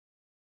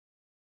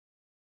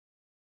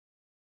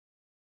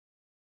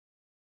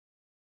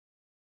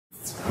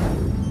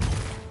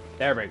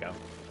There we go.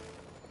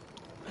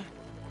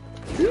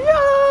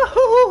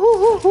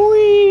 Yahoo!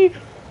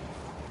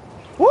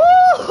 Woo!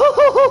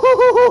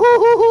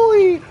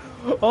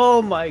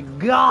 Oh my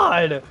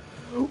god!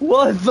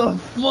 What the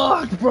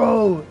fuck,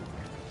 bro?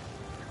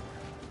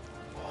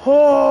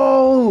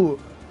 Oh!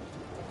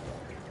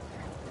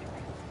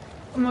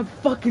 I'm like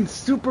fucking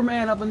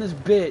Superman up in this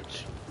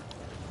bitch.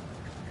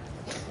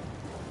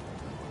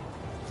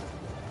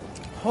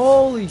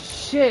 Holy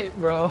shit,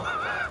 bro.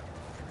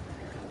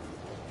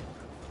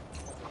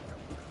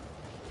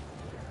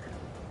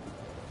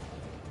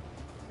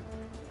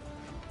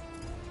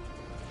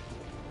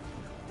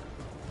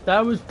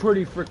 That was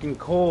pretty freaking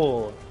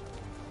cool.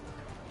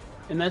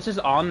 And that's just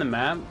on the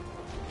map.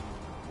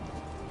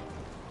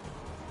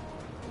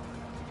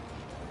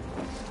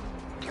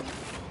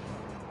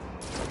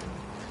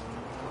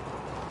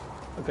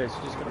 Okay, so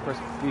just gotta press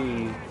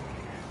B.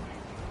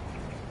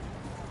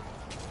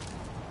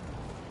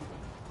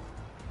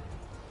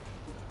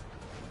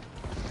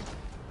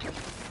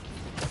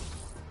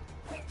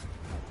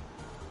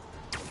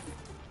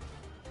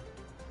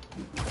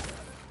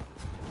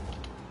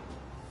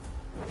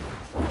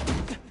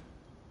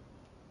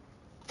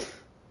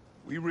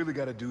 We really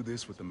gotta do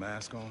this with the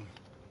mask on?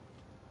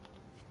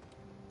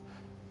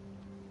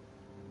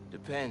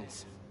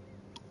 Depends.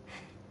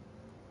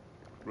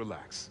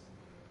 Relax.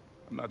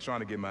 I'm not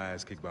trying to get my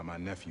ass kicked by my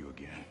nephew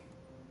again.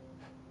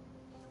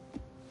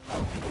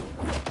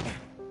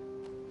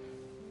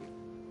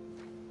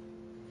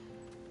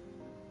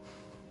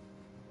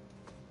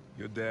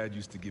 Your dad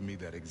used to give me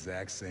that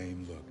exact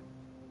same look.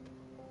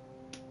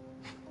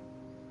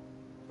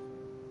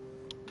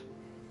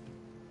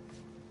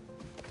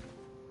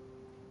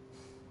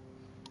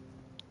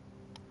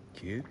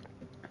 Kid?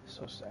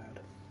 So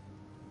sad.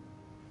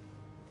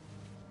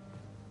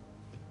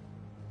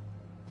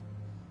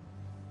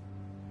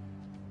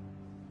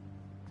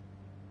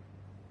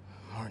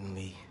 Martin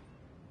Lee.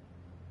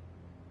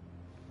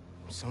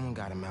 Someone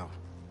got him out.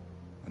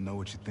 I know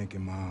what you're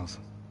thinking, Miles.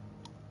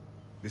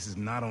 This is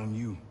not on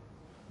you.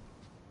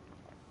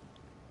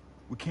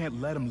 We can't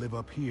let him live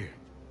up here.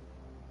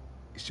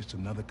 It's just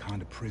another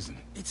kind of prison.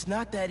 It's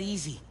not that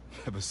easy.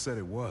 Never said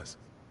it was.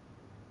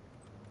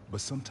 But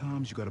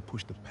sometimes you gotta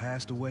push the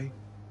past away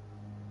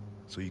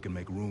so you can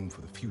make room for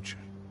the future.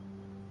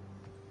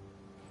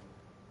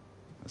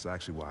 That's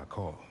actually why I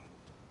called.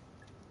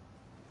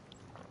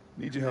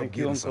 Need your help Thank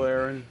you, getting Uncle something.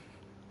 Aaron.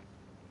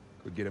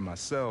 Could get it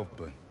myself,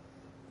 but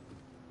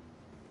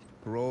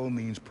parole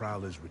means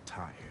Prowler's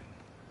retired.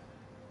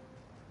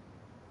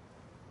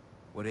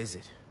 What is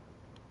it?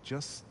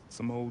 Just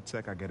some old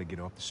tech I gotta get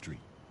off the street.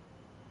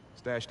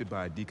 Stashed it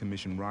by a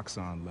decommissioned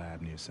Roxxon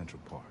lab near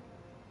Central Park.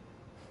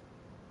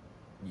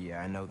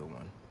 Yeah, I know the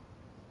one.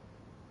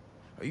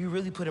 Are you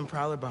really putting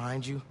Prowler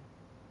behind you?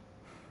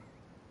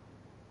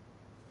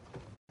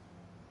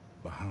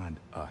 Behind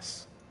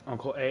us.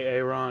 Uncle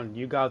Aaron,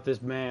 you got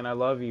this, man. I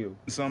love you.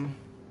 Some?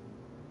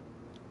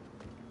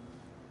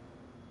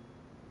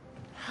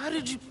 How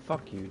did you...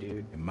 Fuck you,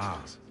 dude. And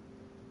Miles,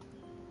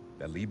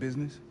 that Lee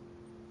business?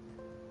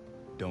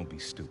 Don't be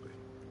stupid.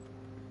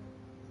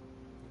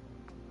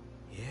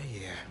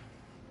 Yeah.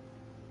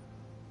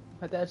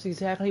 But that's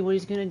exactly what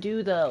he's gonna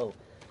do, though.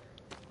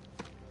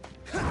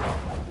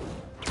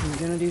 He's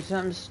gonna do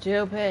something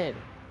stupid.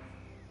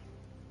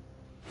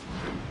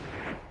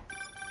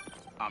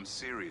 I'm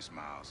serious,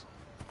 Miles.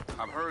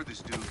 I've heard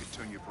this dude can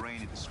turn your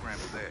brain into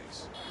scrambled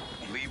eggs.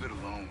 Leave it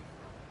alone.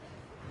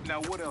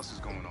 Now, what else is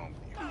going on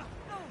with you?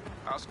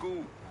 How's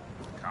school?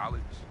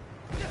 College?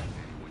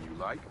 Anyone you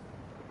like?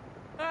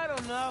 I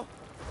don't know.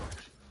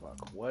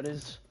 Fuck, what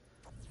is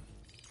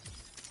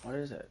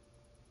it?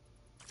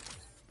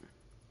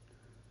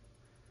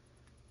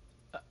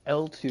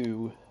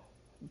 L2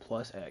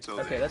 plus X. So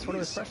okay, that's what I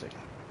was is pressing.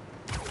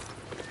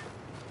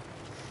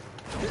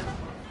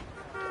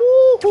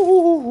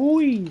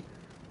 Woo-hoo-hoo-hoo-hoo.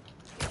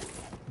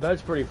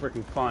 That's pretty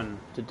freaking fun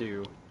to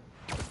do.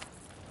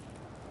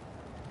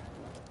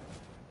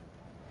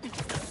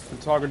 I'm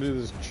talking to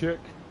this chick.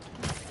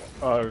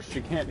 She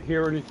can't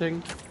hear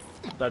anything.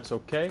 That's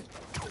okay.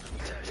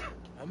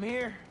 I'm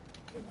here.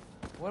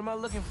 What am I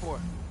looking for?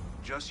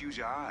 Just use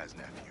your eyes,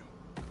 nephew.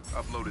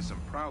 Uploaded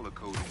some Prowler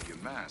code into your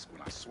mask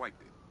when I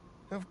swiped it.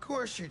 Of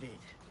course you did.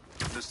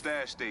 The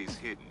stash stays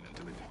hidden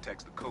until it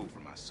detects the code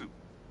from my suit.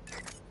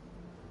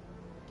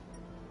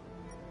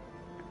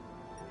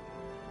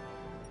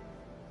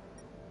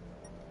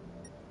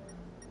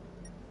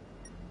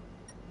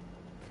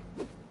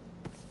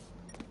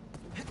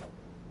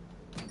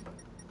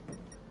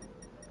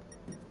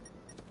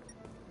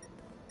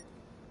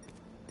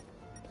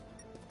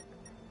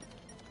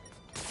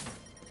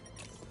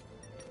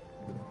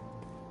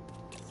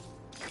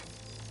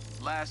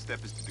 Last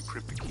step is to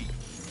decrypt the key.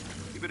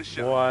 Give it a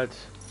shot. What?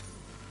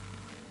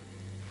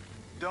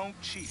 Don't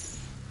cheat.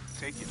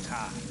 Take your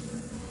time.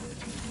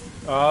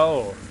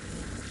 Oh.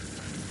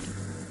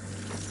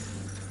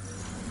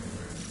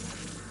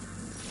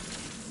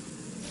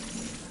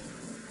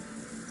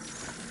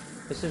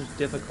 This is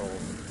difficult.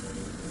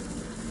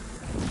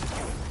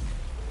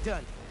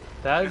 Done.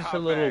 That's a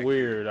Not little bad.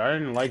 weird. I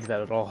didn't like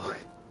that at all.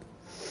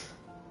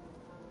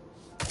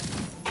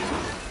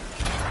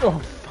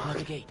 Oh, fuck.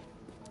 The gate.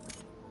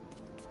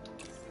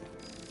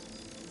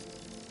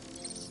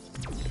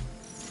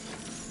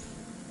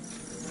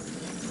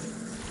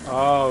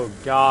 Oh,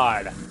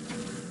 God.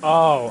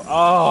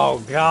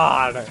 Oh,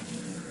 God.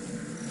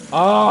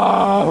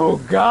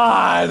 Oh,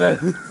 God.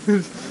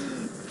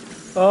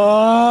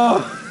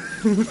 Oh.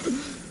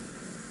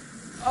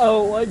 I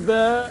don't like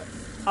that.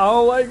 I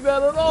don't like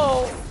that at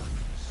all.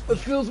 It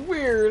feels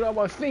weird on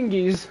my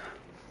fingies.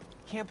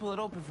 Can't pull it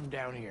open from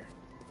down here.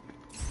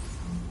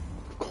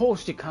 Of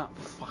course you can't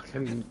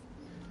fucking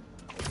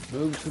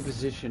move to a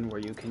position where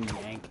you can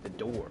yank the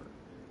door.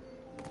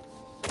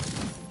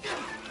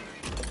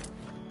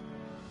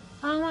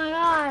 Oh my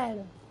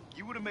god!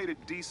 You would have made a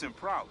decent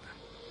prowler.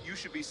 You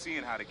should be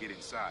seeing how to get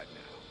inside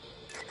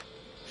now.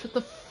 Shut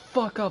the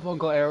fuck up,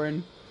 Uncle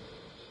Aaron.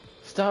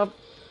 Stop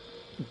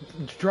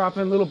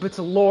dropping little bits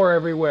of lore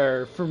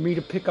everywhere for me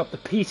to pick up the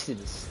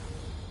pieces.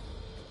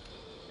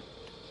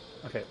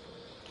 Okay,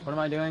 what am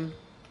I doing?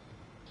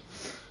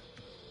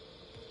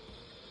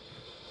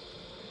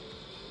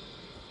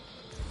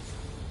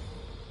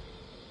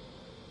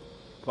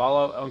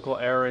 Follow Uncle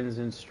Aaron's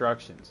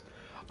instructions.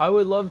 I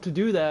would love to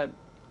do that.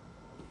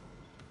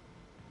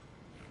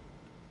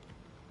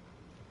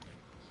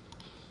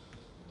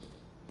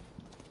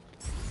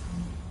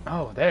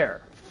 Oh,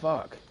 there.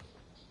 Fuck.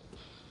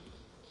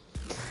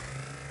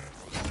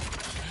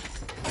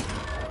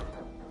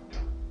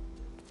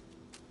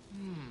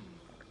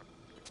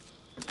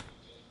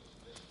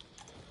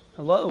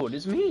 Hello, it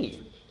is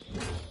me.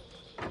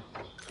 Got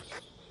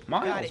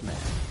Miles, it. man.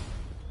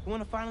 You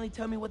wanna finally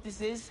tell me what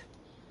this is?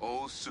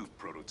 Old suit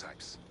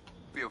prototypes.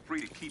 Feel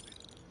free to keep it.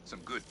 Some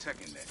good tech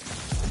in there.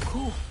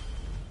 Cool.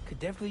 Could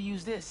definitely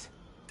use this.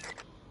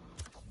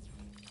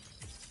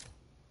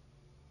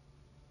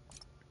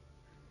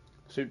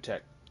 Suit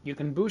tech. You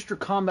can boost your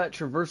combat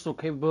traversal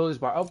capabilities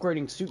by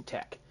upgrading suit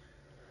tech.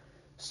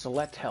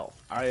 Select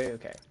health.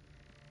 Okay.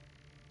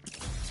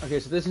 Okay,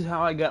 so this is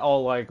how I get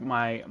all, like,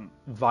 my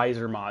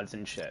visor mods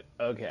and shit.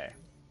 Okay.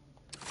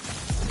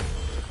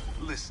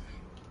 Listen,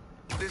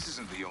 this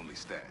isn't the only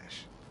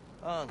stash.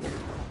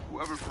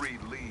 Whoever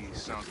freed Lee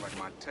sounds like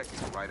my tech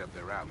is right up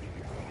their alley.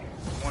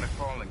 I want it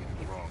falling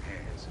in the wrong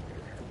hands.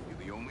 You're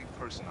the only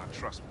person I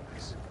trust with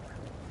this.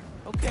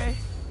 Okay,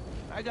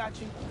 I got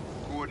you.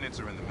 Coordinates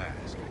are in the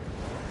mask.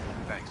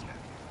 Thanks, Nat.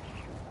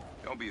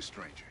 Don't be a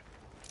stranger.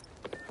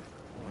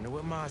 Wonder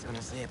what Ma's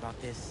gonna say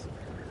about this.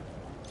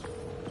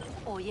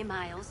 Oye,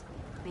 Miles,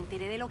 me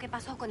enteré de lo que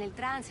pasó con el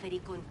transfer y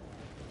con...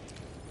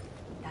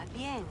 ¿Estás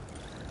bien?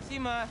 Sí,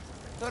 Ma.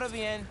 Todo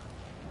bien.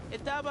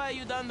 Estaba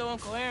ayudando a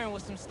Uncle Aaron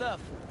with some stuff.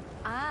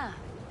 Ah,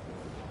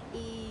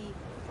 ¿y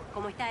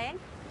cómo está él?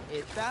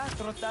 Está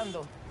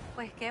trotando.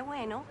 Pues qué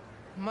bueno.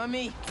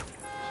 Mami,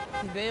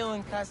 veo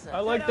en casa.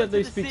 I like Head that out they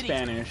to the speak city.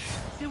 Spanish.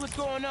 See what's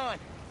going on.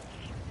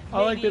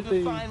 I like Maybe that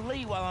even they... find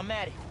Lee while I'm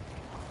at it.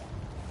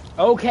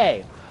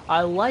 Okay,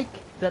 I like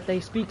that they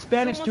speak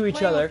Spanish to Someone's each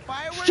playing other. with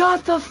fireworks?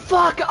 Shut the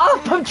fuck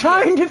up! I'm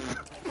trying to...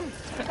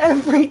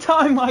 Every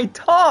time I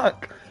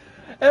talk!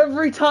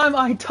 Every time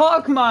I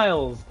talk,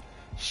 Miles!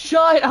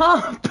 Shut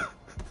up!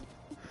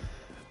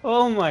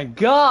 Oh my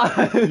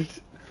god!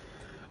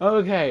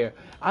 Okay,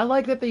 I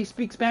like that they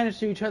speak Spanish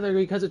to each other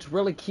because it's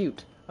really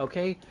cute,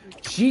 okay?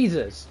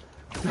 Jesus!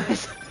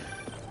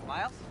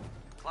 Miles?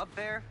 Club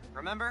fair,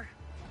 remember?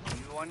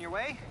 You on your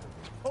way?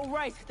 Oh,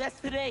 right, that's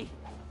today.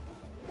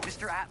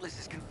 Mr. Atlas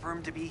is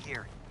confirmed to be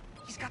here.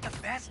 He's got the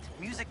best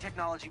music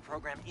technology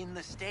program in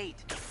the state.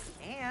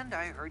 And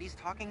I heard he's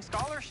talking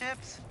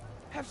scholarships.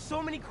 Have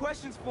so many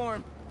questions for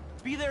him.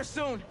 Be there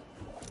soon.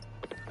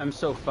 I'm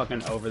so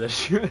fucking over this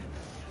shit.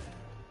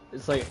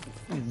 It's like,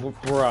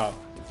 bruh.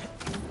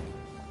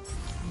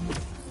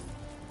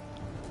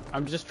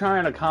 I'm just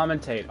trying to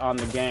commentate on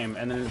the game,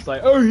 and then it's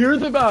like, oh,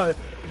 here's about it.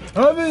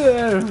 Over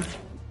there.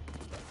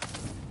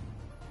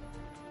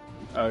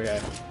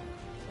 Okay.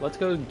 Let's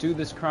go do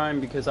this crime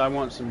because I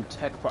want some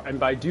tech. And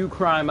by do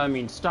crime, I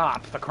mean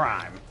stop the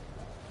crime.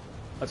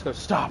 Let's go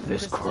stop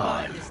this Just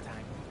crime. this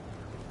time.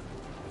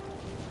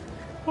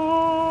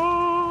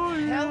 Oh,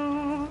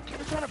 Hell,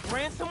 you're trying to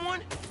brand someone?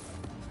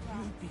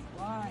 You'd be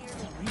wise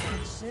to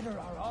reconsider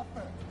our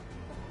offer.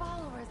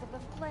 Followers of the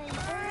flame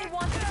only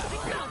want to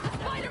become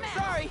Spider-Man!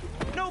 Sorry,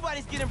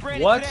 nobody's getting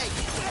branded What? today.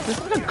 This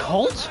is a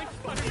cult?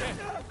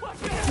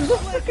 This is a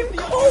fucking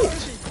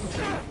cult!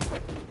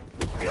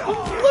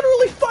 I'm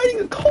literally fighting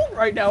a cult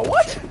right now,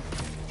 what?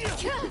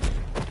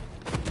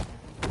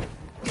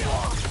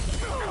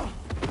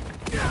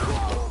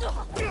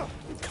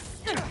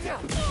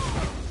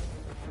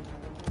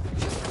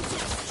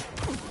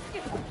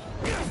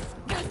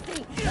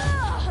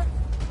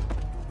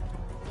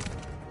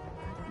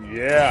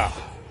 Yeah.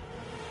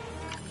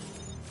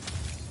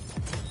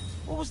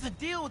 What was the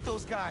deal with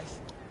those guys?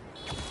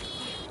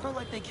 Felt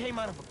like they came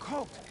out of a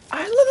cult.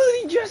 I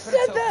literally just Gotta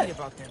said tell that! Pete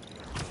about them.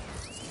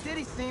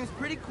 City seems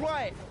pretty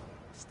quiet.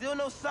 Still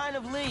no sign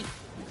of Lee.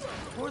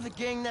 Or the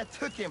gang that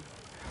took him.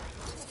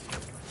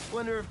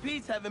 Wonder if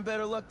Pete's having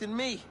better luck than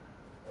me.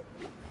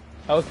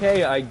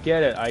 Okay, I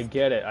get it, I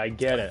get it, I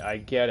get it, I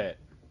get it.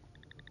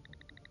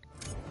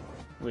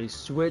 We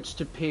switch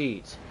to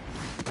Pete.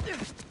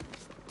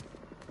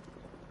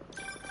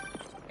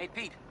 Hey,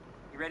 Pete,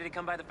 you ready to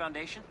come by the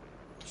Foundation?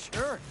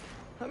 Sure.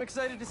 I'm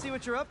excited to see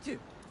what you're up to.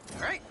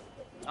 All right.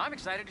 I'm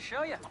excited to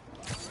show you.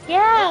 Yeah,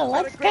 Got a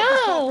let's great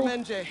call go.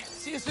 from NJ.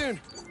 See you soon.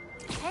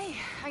 Hey,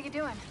 how you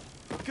doing?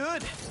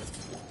 Good.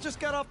 Just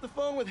got off the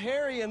phone with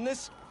Harry, and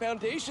this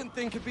Foundation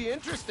thing could be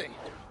interesting.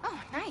 Oh,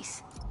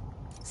 nice.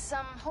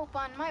 Some hope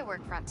on my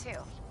work front, too.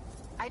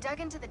 I dug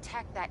into the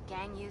tech that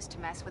gang used to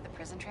mess with the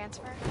prison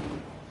transfer.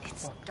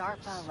 It's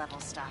DARPA-level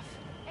stuff.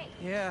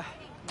 Yeah,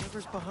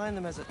 whoever's behind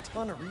them has a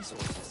ton of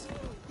resources.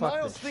 Fuck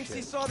Miles this thinks he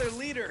shit. saw their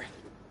leader.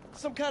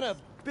 Some kind of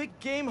big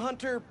game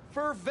hunter,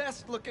 fur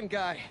vest-looking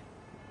guy.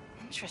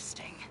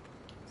 Interesting.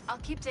 I'll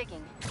keep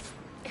digging.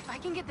 If I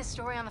can get this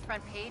story on the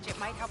front page, it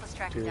might help us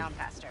track him Dude. down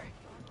faster.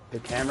 The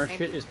camera Maybe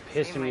shit is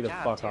save pissing my me the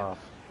job, fuck too. off.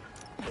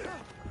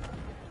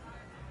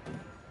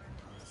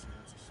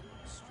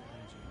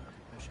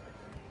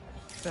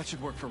 That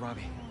should work for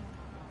Robbie.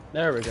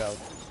 There we go.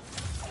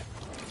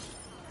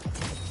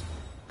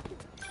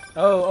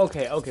 Oh,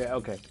 okay, okay,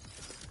 okay.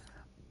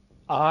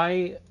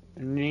 I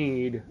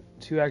need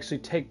to actually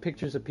take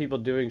pictures of people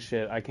doing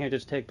shit. I can't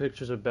just take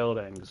pictures of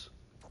buildings.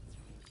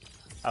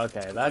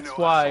 Okay, that's I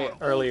why saw an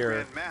earlier.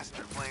 old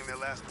Grandmaster playing there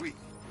last week.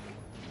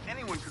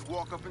 Anyone could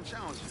walk up and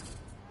challenge him.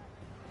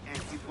 And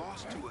he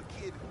lost to a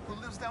kid who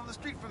lives down the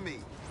street from me.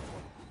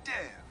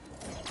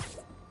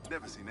 Damn.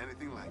 Never seen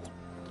anything like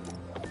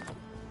it.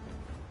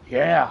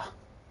 Yeah.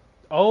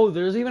 Oh,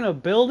 there's even a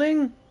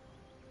building?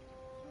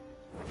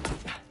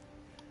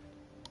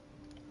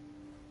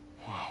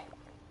 Wow.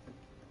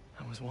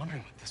 I was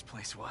wondering what this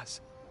place was.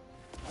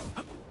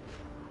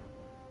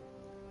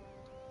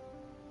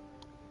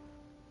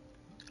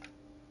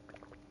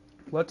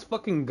 Let's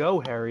fucking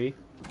go, Harry.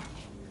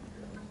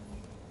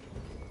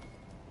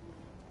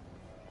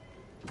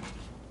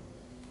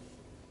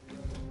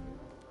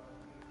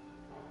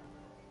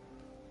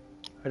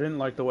 I didn't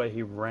like the way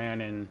he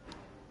ran in.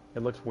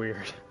 It looks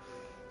weird.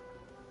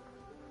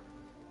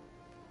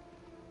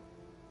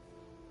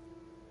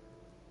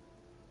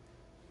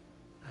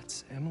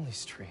 That's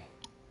Emily's tree.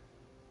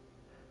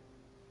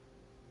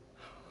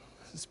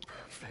 This is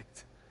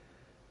perfect.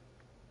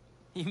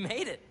 You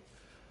made it.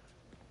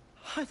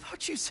 I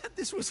thought you said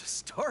this was a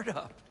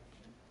startup.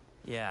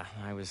 Yeah,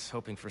 I was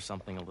hoping for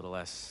something a little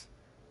less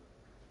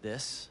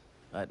this,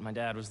 but my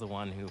dad was the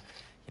one who,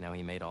 you know,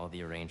 he made all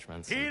the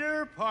arrangements. and-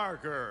 Peter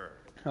Parker.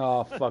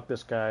 Oh, fuck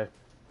this guy.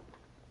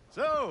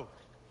 So,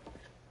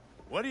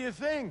 what do you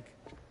think?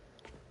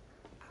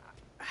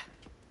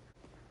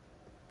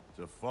 It's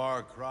a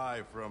far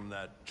cry from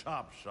that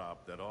chop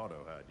shop that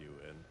Otto had you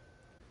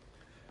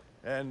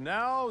in. And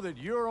now that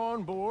you're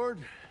on board,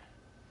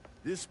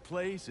 this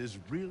place is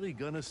really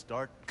gonna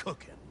start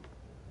cooking.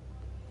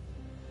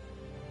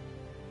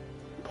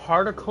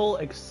 Particle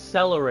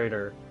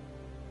accelerator.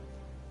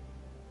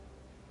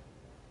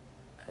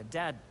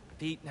 Dad,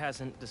 Pete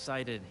hasn't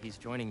decided he's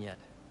joining yet,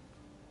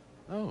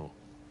 Oh.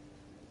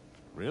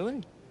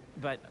 Really?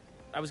 but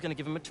I was gonna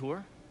give him a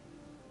tour,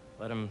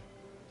 let him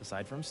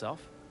decide for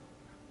himself.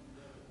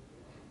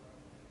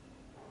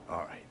 All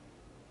right.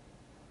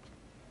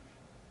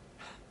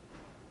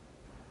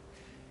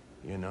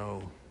 You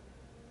know,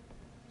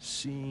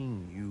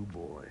 seeing you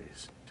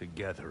boys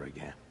together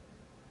again.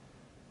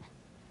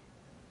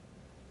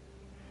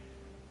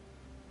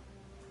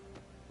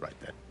 Right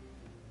then.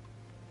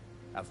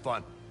 Have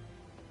fun.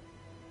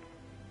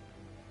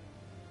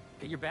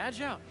 Get your badge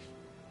out.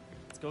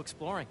 Let's go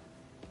exploring.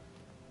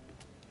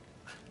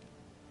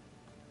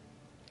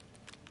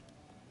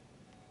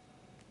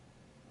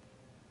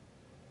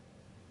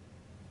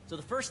 So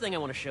the first thing I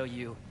want to show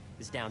you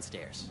is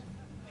downstairs,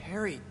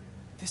 Harry,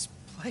 this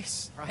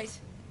place. right?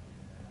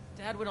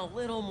 Dad went a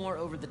little more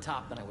over the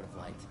top than I would have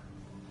liked.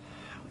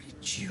 How did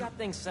He you... got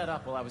things set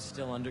up while I was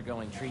still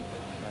undergoing treatment,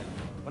 but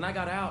when I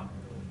got out,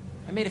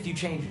 I made a few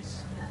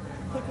changes.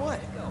 Like what?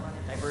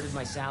 Diverted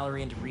my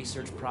salary into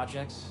research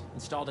projects,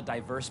 installed a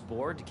diverse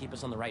board to keep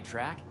us on the right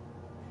track,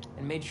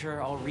 and made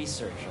sure all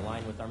research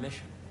aligned with our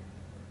mission,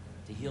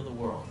 to heal the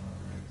world.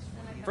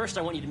 First,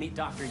 I want you to meet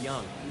Dr.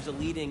 Young, who's a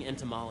leading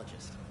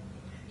entomologist.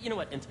 You know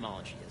what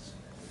entomology is?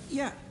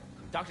 Yeah.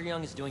 Dr.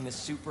 Young is doing this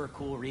super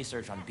cool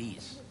research on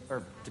bees,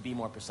 or to be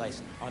more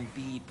precise, on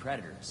bee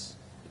predators.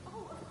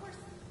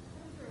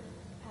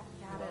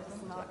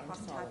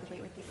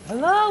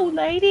 Hello,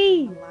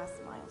 lady. Last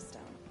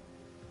milestone.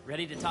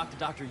 Ready to talk to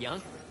Dr.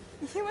 Young?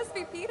 You must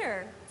be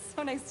Peter.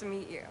 So nice to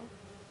meet you.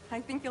 I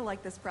think you'll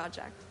like this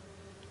project.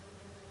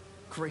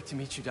 Great to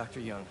meet you, Dr.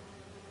 Young.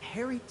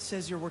 Harry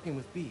says you're working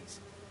with bees.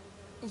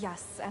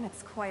 Yes, and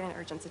it's quite an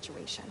urgent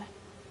situation.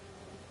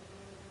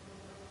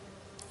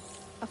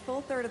 A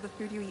full third of the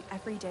food you eat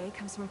every day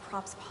comes from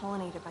crops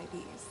pollinated by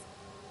bees.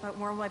 But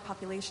worldwide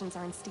populations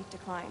are in steep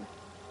decline,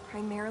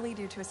 primarily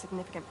due to a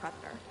significant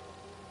predator,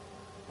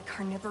 the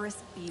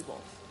carnivorous bee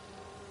wolf.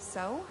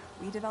 So,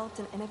 we developed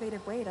an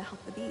innovative way to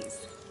help the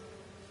bees.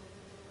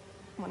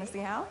 Want to see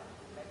how?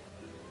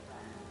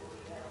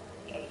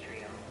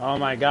 Oh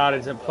my god,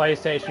 it's a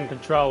PlayStation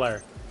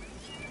controller.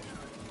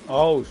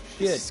 Oh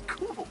shit. This is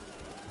cool.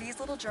 These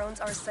little drones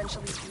are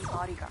essentially bee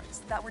bodyguards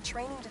that were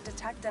training to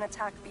detect and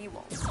attack bee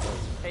wolves.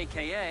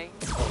 AKA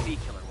bee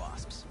killer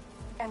wasps.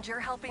 And you're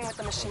helping with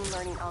the machine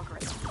learning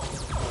algorithm.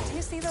 Do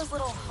you see those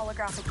little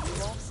holographic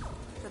bee wolves?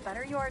 The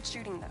better you are at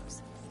shooting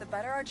those, the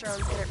better our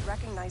drones get at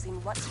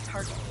recognizing what to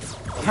target.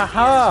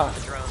 Haha!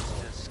 The drones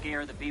to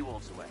scare the bee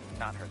wolves away,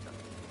 not hurt them.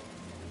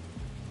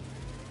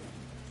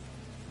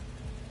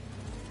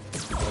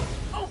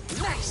 Oh,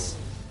 nice!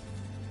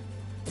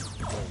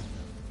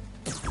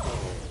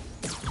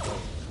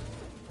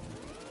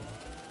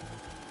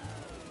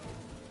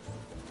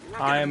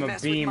 I am a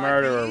bee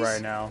murderer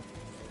right now.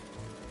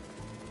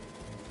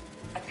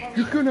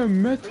 You're gonna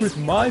mess with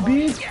my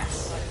bees?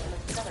 Yes.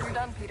 You're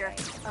done, Peter.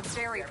 A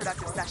very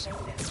productive session.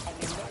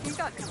 You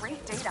got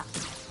great data.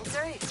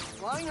 Okay,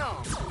 flying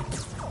home.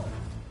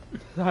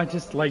 I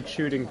just like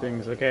shooting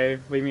things, okay?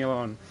 Leave me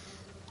alone.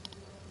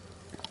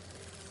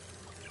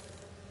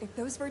 If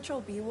those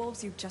virtual bee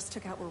wolves you just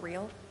took out were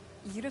real,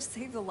 you'd have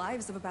saved the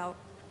lives of about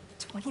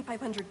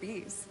 2,500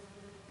 bees.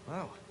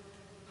 Wow.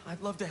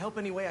 I'd love to help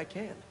any way I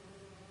can.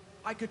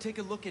 I could take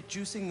a look at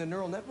juicing the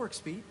neural network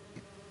speed.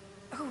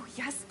 Oh,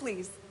 yes,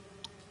 please.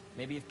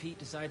 Maybe if Pete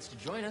decides to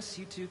join us,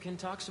 you two can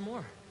talk some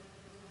more.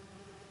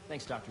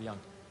 Thanks, Dr. Young.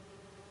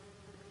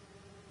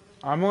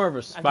 I'm more of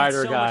a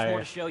spider I've got so much guy more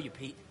to show you,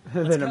 Pete.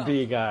 than a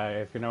bee guy,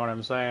 if you know what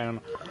I'm saying.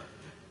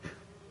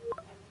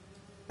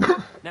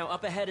 Now,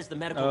 up ahead is the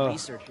medical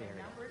research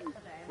area.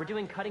 We're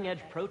doing cutting-edge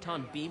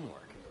proton beam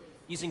work,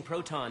 using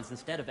protons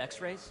instead of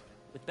X-rays,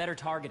 with better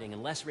targeting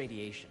and less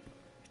radiation.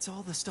 It's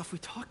all the stuff we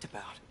talked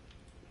about.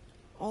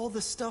 All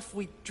the stuff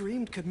we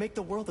dreamed could make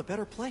the world a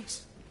better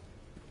place.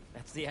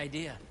 That's the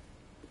idea.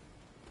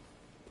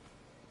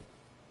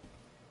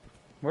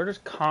 Where does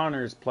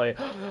Connors play?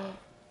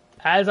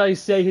 As I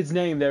say his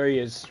name, there he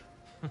is.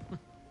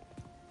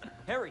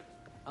 Harry,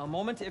 a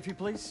moment, if you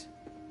please.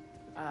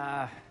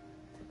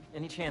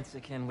 Any chance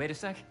it can wait a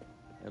sec?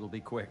 It'll be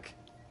quick.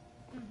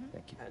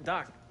 Thank you.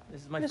 Doc,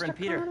 this is my Mr. friend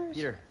Peter. Connors.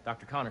 Peter,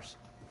 Dr. Connors.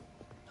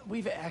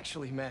 We've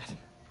actually met.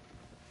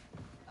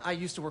 I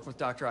used to work with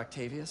Dr.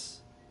 Octavius.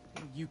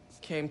 You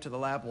came to the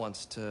lab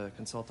once to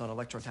consult on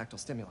electrotactile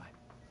stimuli.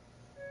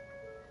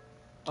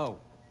 Oh.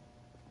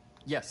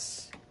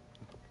 Yes.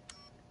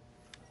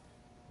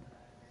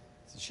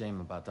 It's a shame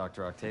about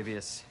Dr.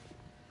 Octavius.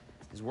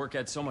 His work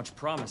had so much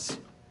promise.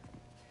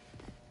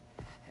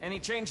 Any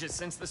changes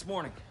since this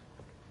morning?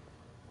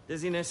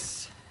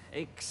 Dizziness,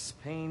 aches,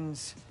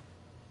 pains,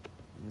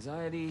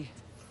 anxiety,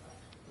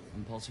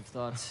 impulsive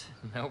thoughts?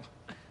 Nope.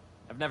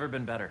 I've never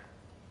been better.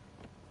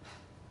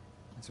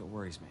 That's what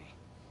worries me.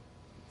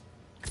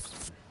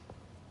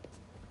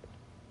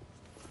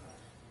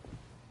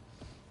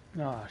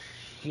 Oh,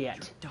 shit. Your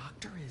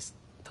doctor is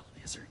the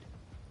lizard.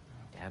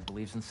 Dad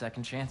believes in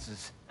second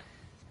chances.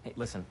 Hey,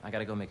 listen, I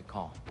gotta go make a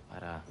call,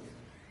 but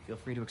feel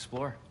free to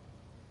explore.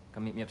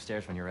 Come meet me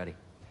upstairs when you're ready.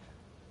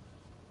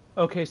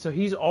 Okay, so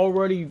he's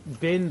already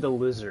been the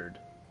lizard.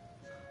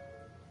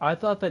 I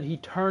thought that he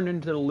turned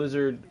into the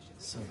lizard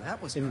So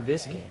that was in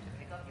this crazy. game.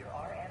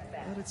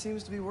 But it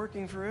seems to be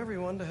working for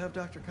everyone to have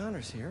Dr.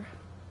 Connors here.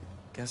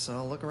 Guess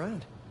I'll look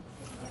around.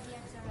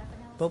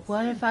 But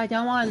what if I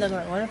don't want to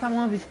look? What if I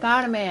want to be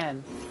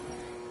Spider-Man?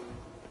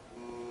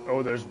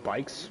 Oh, there's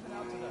bikes?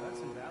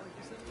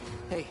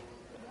 Hey,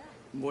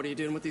 what are you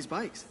doing with these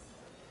bikes?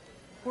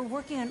 We're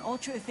working on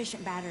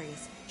ultra-efficient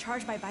batteries,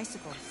 charged by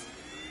bicycles.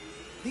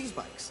 These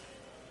bikes.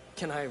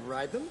 Can I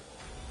ride them?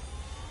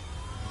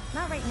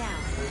 Not right now,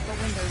 but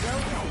when they're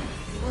road ready,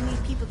 we'll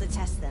need people to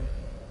test them.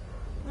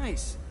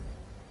 Nice.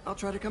 I'll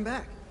try to come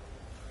back.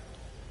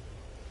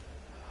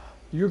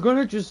 You're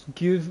gonna just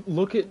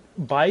look at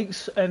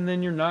bikes and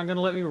then you're not gonna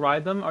let me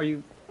ride them? Are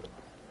you...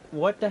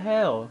 What the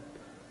hell?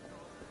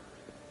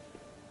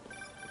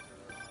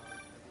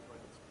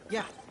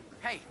 Yeah.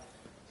 Hey,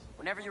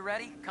 whenever you're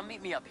ready, come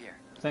meet me up here.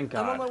 Thank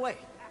I'm on God. my way.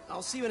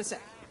 I'll see you in a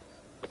sec.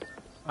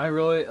 I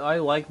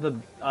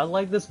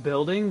like this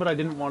building, but I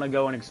didn't want to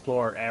go and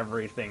explore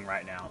everything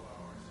right now.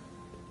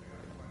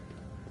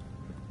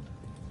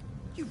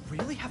 You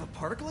really have a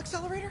particle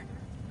accelerator?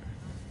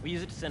 We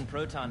use it to send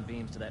proton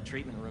beams to that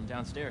treatment room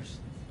downstairs.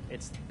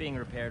 It's being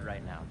repaired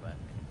right now, but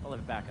I'll have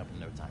it back up in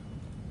no time.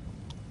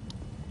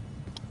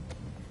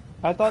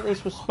 I thought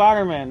this was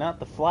Spider-Man, not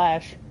the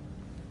Flash.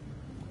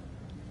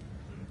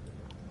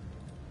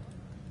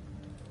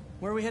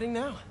 Where are we heading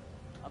now?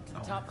 Up to the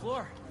top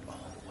floor.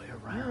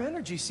 Your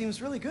energy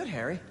seems really good,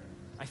 Harry.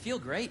 I feel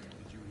great.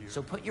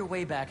 So put your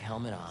way back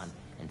helmet on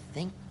and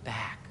think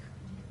back.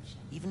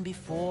 Even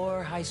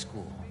before high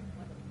school.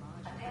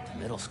 To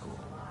middle school.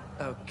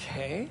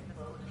 Okay.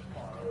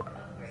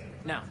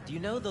 Now, do you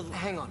know the...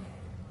 Hang on.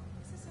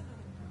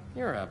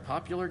 You're a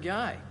popular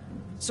guy.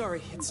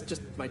 Sorry, it's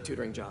just my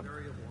tutoring job.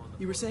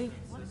 You were saying?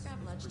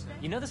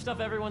 You know the stuff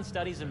everyone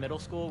studies in middle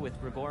school with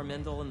Gregor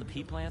Mendel and the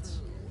pea plants?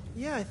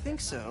 Yeah, I think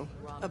so.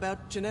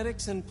 About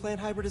genetics and plant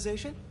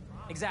hybridization?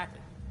 Exactly.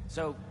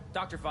 So,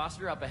 Dr.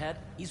 Foster up ahead,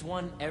 he's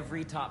won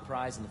every top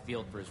prize in the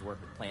field for his work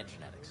with plant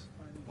genetics.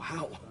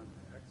 Wow.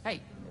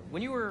 Hey,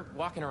 when you were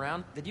walking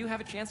around, did you have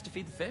a chance to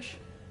feed the fish?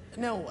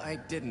 No, I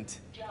didn't.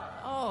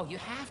 Oh, you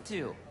have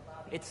to.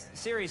 It's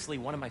seriously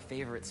one of my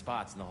favorite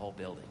spots in the whole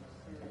building.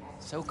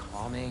 So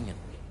calming, and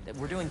that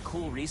we're doing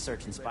cool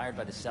research inspired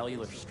by the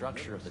cellular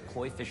structure of the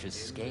koi fish's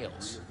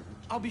scales.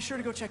 I'll be sure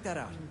to go check that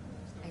out.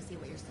 I see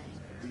what you're saying.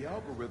 The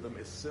algorithm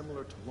is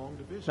similar to long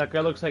division. That guy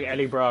looks like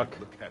Eddie Brock.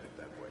 Look at it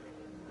that way.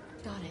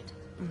 Got it.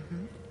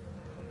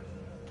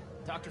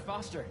 Dr.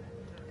 Foster.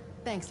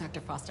 Thanks,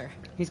 Dr. Foster.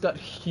 He's got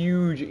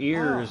huge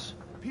ears.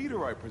 Ah,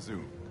 Peter, I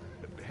presume.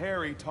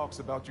 Harry talks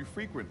about you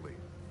frequently.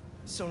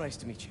 So nice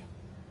to meet you.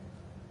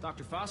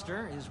 Dr.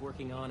 Foster is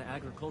working on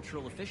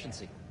agricultural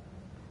efficiency.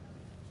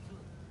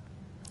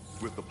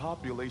 With the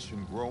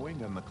population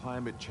growing and the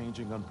climate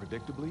changing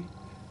unpredictably,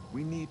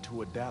 we need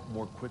to adapt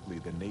more quickly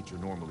than nature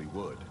normally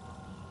would.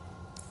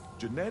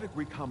 Genetic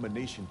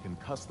recombination can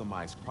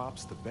customize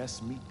crops to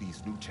best meet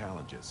these new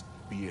challenges,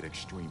 be it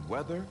extreme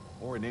weather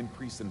or an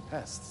increase in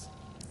pests.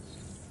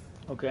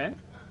 Okay.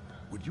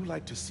 Would you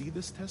like to see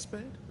this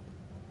testbed?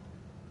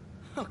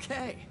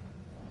 Okay.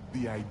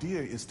 The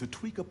idea is to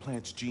tweak a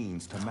plant's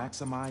genes to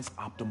maximize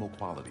optimal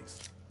qualities.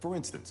 For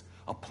instance,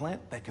 a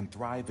plant that can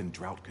thrive in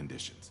drought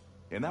conditions.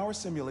 In our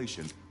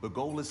simulation, the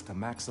goal is to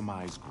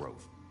maximize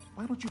growth.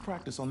 Why don't you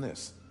practice on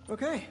this?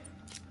 Okay.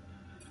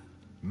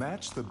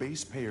 Match the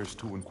base pairs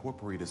to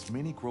incorporate as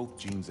many growth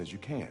genes as you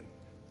can.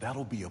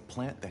 That'll be a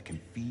plant that can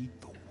feed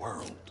the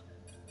world.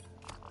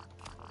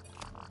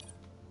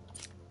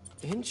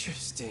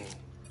 Interesting.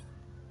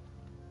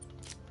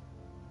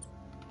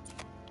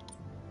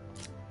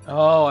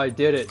 Oh, I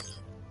did it.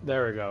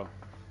 There we go.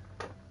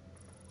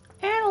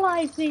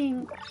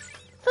 Analyzing.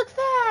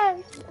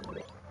 Success.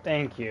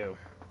 Thank you.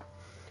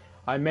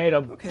 I made a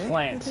Okay, I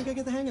plant. think I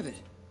get the hang of it.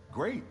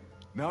 Great.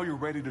 Now you're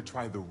ready to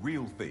try the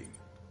real thing.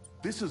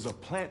 This is a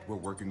plant we're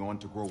working on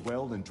to grow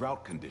well in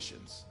drought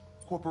conditions.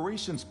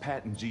 Corporations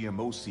patent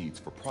GMO seeds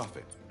for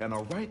profit and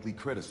are rightly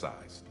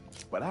criticized.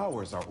 But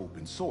ours are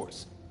open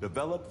source,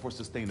 developed for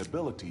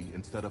sustainability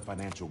instead of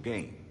financial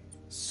gain.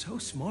 So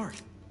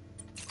smart.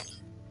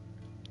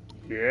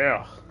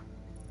 Yeah.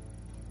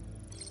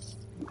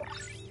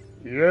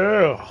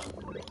 Yeah.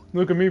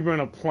 Look at me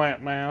being a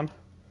plant, man.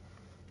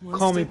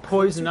 Call me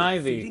Poison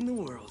Ivy. Feeding the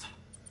world.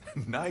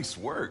 Nice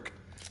work.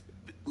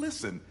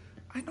 Listen,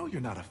 I know you're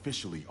not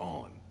officially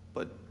on,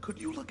 but could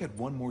you look at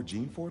one more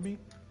gene for me?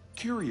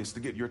 Curious to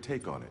get your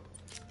take on it.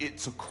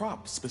 It's a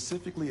crop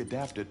specifically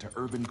adapted to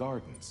urban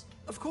gardens.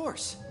 Of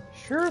course.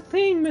 Sure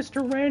thing,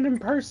 Mr. Random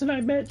Person I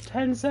met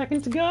 10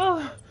 seconds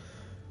ago.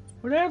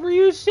 Whatever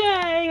you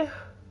say.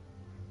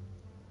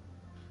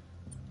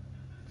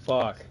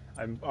 Fuck.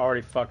 I'm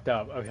already fucked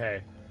up.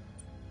 Okay.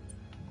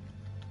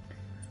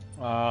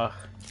 How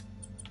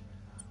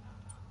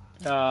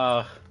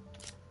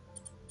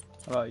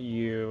about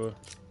you?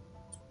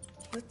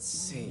 Let's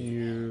see.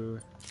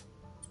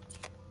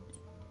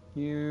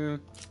 You.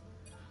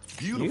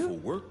 Beautiful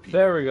work, Pete.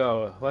 There we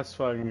go. Let's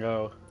fucking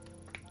go.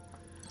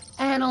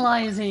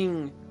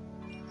 Analyzing.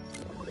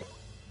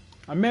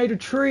 I made a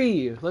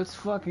tree. Let's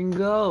fucking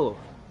go.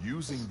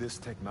 Using this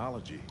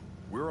technology,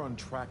 we're on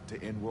track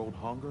to end world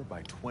hunger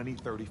by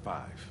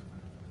 2035.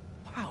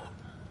 Wow.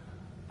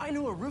 I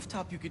know a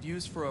rooftop you could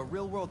use for a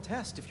real-world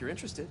test if you're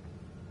interested.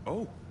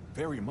 Oh,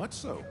 very much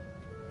so.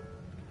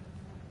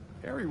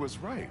 Harry was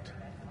right.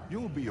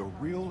 You'll be a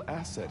real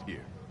asset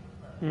here.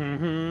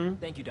 Mm-hmm.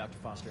 Thank you, Dr.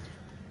 Foster.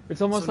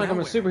 It's almost like I'm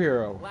a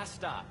superhero. Last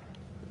stop.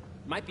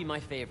 Might be my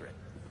favorite.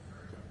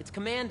 It's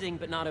commanding,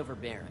 but not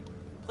overbearing.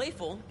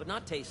 Playful, but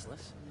not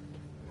tasteless.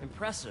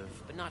 Impressive,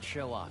 but not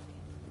show-offy.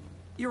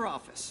 Your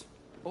office.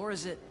 Or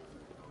is it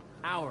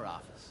our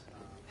office?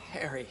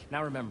 Harry.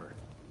 Now remember,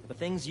 the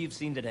things you've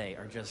seen today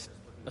are just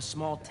a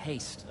small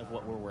taste of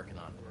what we're working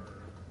on.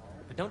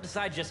 But don't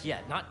decide just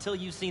yet, not till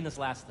you've seen this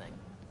last thing.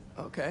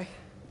 Okay.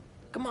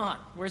 Come on,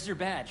 where's your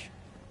badge?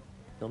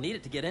 You'll need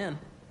it to get in.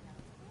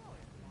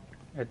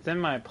 It's in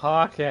my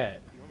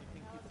pocket.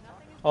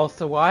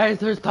 Also, why is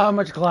there so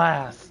much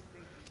glass?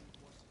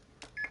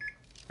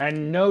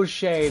 And no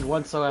shade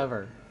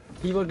whatsoever.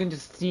 People can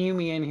just see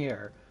me in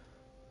here.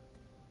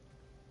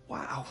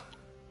 Wow.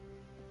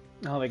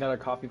 Oh, they got a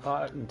coffee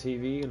pot and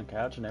TV and a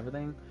couch and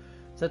everything.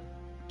 Is that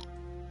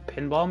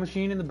pinball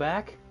machine in the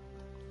back?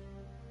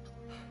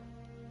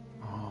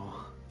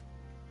 Oh.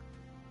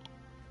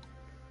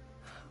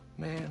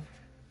 Man.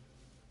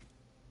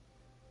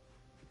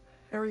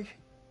 Harry.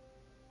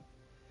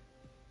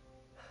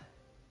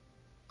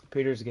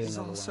 Peter's getting This is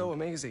all overwhelmed. so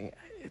amazing.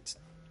 It's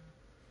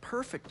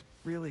perfect,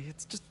 really.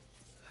 It's just...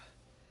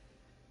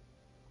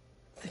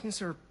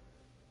 Things are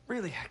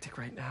really hectic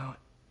right now.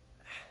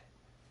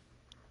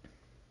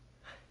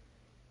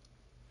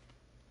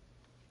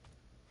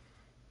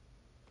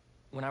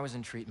 When I was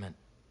in treatment,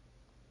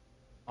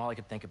 all I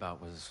could think about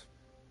was,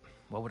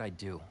 what would I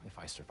do if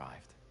I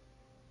survived?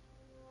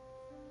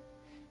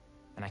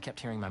 And I kept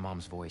hearing my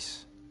mom's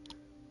voice,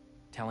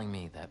 telling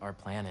me that our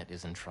planet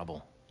is in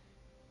trouble.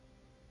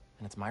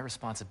 And it's my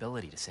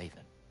responsibility to save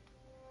it.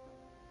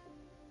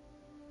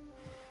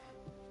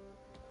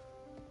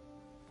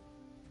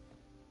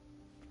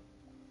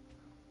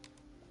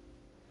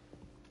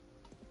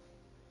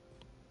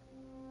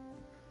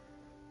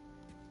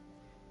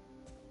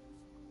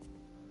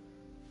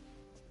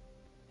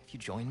 you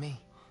join me?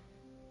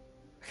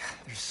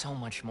 There's so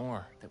much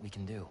more that we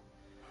can do.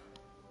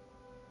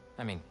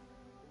 I mean,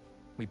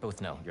 we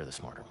both know you're the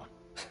smarter one.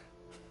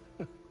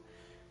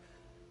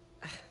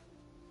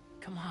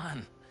 Come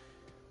on.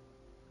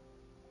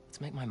 Let's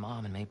make my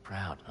mom and May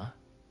proud, huh?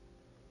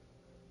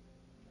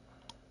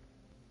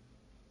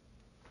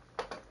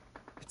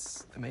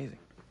 It's amazing.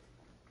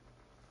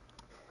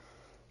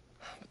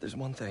 But there's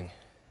one thing.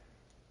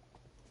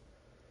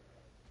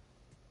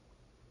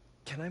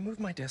 Can I move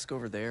my desk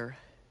over there?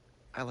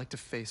 I like to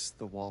face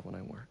the wall when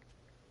I work.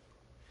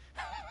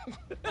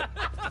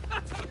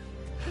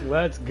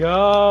 Let's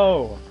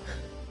go!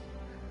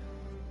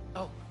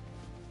 Oh,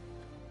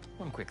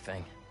 one quick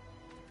thing.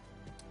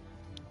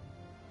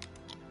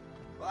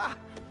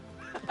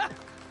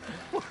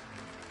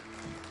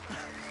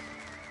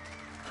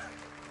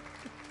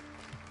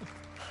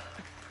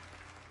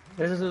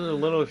 This is a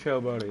little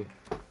showboaty.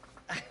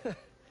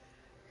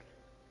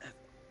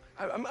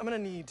 I'm gonna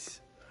need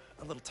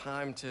a little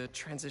time to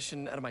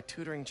transition out of my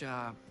tutoring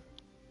job.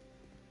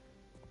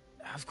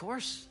 Of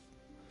course.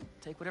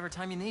 Take whatever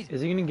time you need.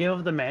 Is he gonna give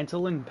up the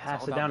mantle and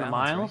pass it down to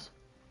Miles? Right?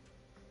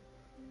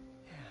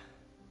 Yeah.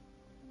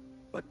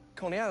 But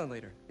Coney Island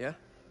later, yeah?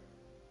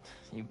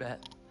 You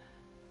bet.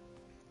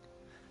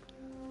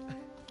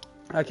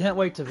 I can't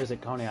wait to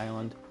visit Coney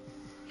Island.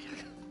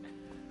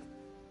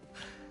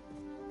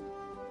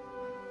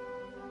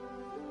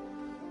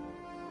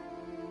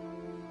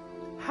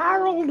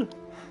 Harold!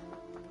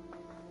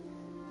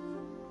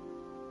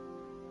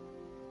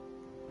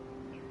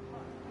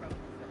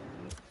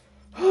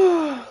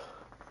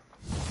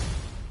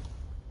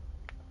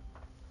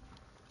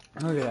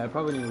 Okay, I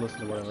probably need to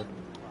listen to whatever.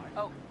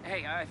 Oh,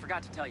 hey, I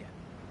forgot to tell you.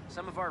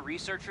 Some of our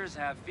researchers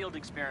have field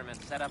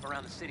experiments set up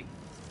around the city.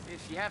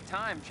 If you have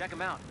time, check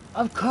them out.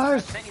 Of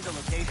course! I sent you the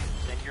locations,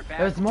 and you're back.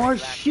 There's more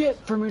shit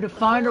for me to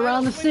find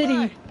around the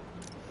city.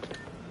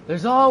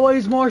 There's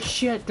always more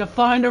shit to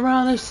find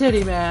around the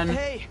city, man.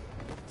 Hey,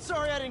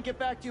 sorry I didn't get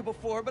back to you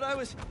before, but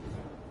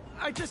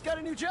I just got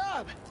a new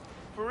job.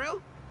 For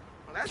real?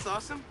 Well, that's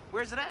awesome.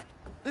 Where's it at?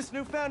 This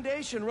new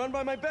foundation run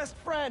by my best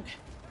friend.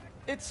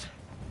 It's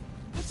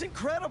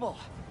incredible.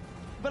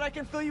 But I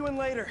can fill you in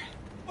later.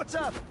 What's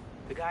up?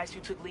 The guys who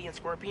took Lee and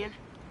Scorpion?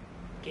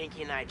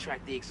 Genki and I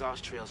tracked the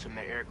exhaust trails from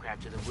their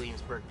aircraft to the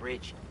Williamsburg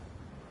Bridge.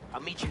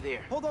 I'll meet you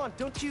there. Hold on,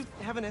 don't you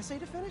have an essay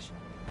to finish?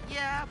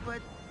 Yeah,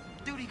 but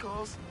duty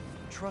calls.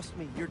 Trust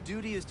me, your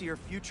duty is to your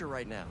future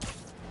right now.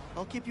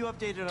 I'll keep you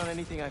updated on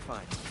anything I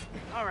find.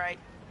 All right.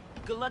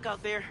 Good luck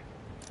out there.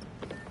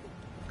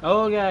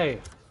 Okay.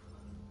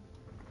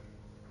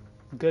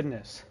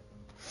 Goodness.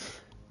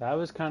 That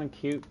was kind of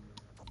cute.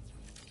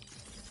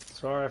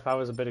 Sorry if I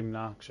was a bit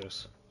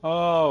obnoxious.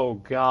 Oh,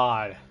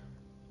 God.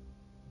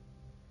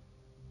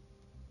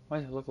 Why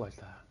does it look like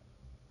that?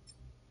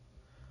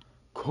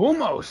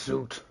 Kumo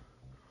suit?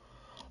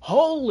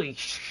 Holy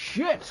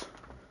shit!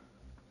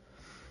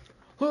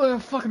 Look like a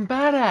fucking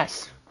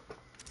badass!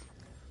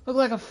 Look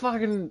like a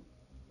fucking...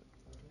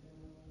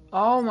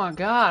 Oh my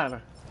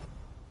God.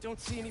 Don't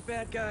see any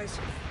bad guys.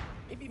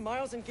 Maybe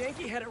Miles and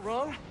Genki had it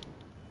wrong?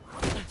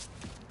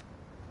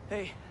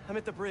 Hey, I'm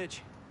at the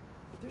bridge.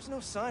 But there's no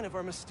sign of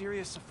our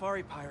mysterious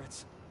safari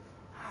pirates.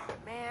 Oh,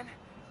 man.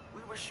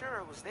 We were sure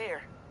it was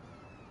there.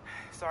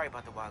 Sorry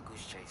about the wild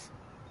goose chase.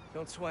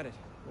 Don't sweat it.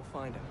 We'll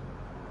find him.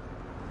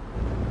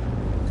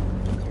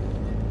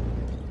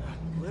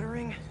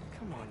 Glittering?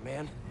 Come on,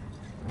 man.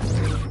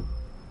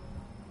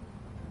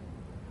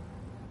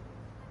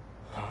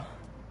 Huh?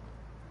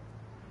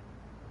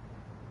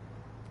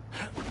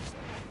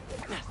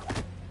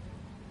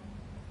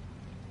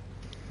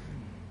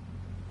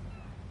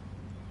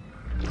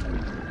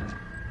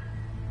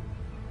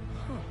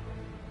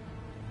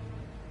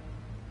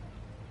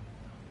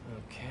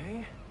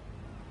 Okay.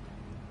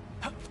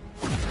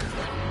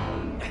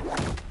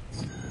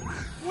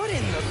 What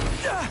in the...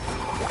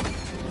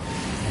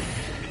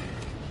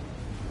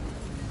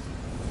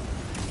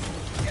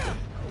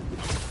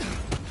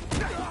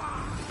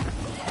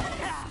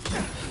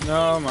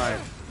 Oh my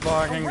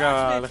fucking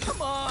God.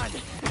 Come on!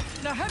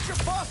 Now have your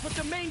boss with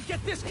the main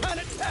get this kind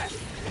of test!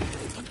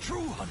 A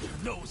true hunter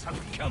knows how to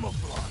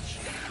camouflage.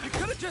 You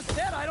could have just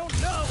said I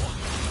don't know!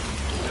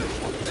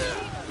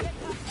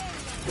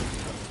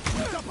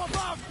 What's up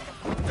above?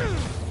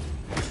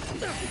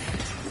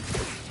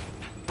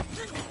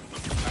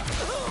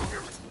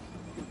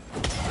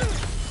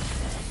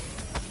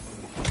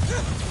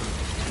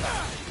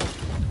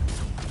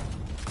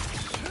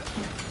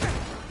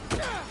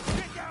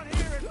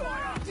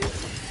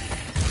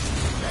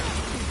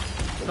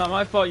 It's not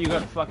my fault you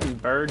got fucking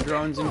bird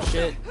drones and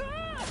shit.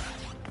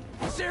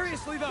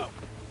 Seriously though,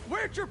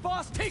 where'd your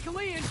boss take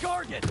Lee and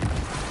Gargan?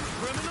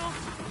 Criminal?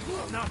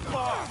 Not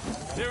far.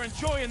 They're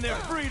enjoying their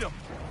freedom.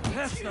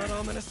 That's not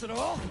ominous at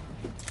all.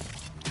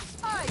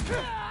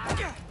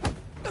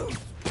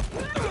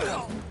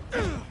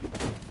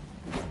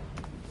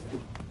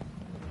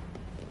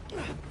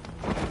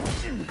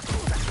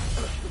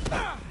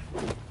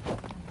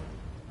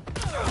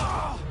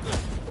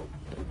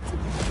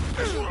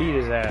 Beat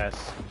his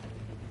ass.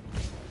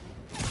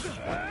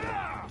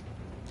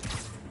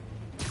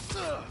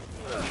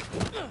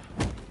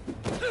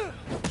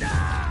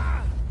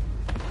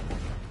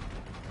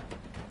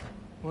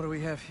 What do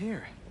we have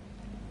here?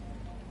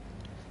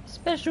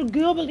 Special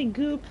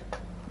gobbledygook.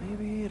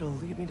 Maybe it'll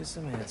lead me to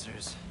some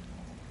answers.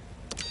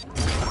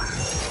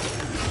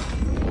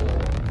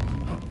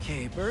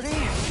 Okay, Birdie.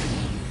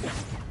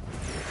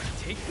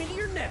 Take me to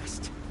your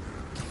nest.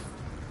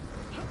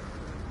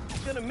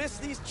 Gonna miss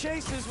these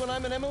chases when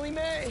I'm an Emily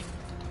May.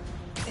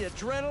 The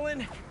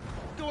adrenaline,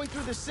 going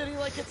through the city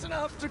like it's an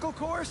obstacle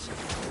course,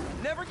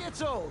 never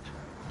gets old.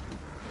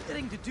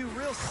 Getting to do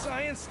real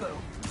science, though,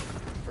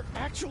 for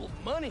actual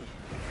money.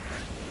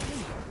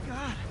 Oh my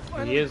God,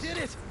 finally did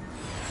it.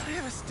 I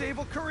have a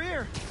stable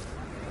career.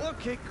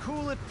 Okay,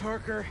 cool it,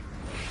 Parker.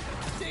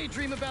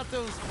 Daydream about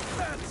those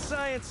fat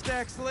science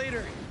stacks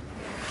later.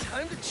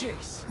 Time to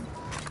chase.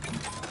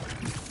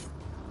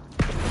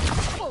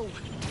 Whoa!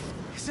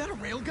 Is that a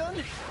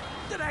railgun?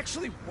 That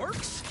actually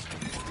works?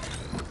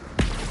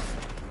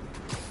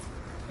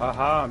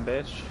 Haha,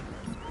 bitch.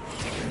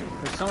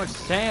 There's so much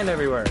sand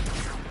everywhere.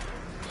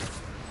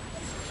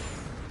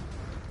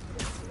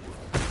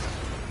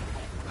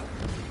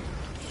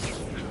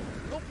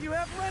 Hope you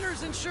have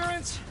renter's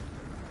insurance.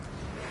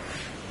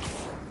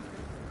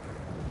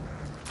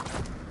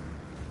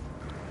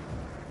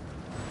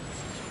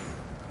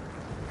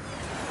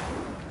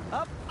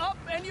 Up, up,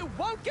 and you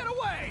won't get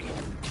away!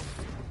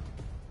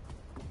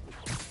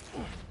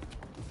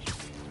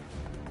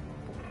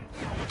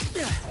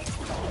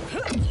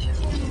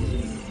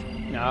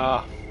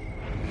 Ah.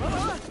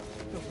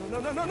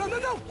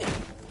 No!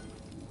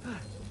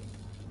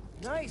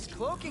 Nice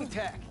cloaking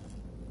tech.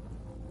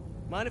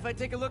 Mind if I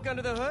take a look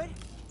under the hood?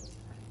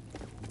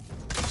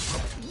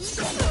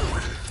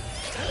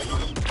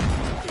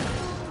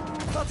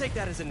 I'll take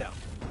that as a no.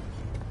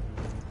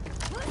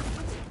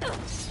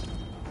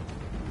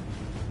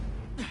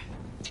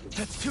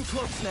 That's too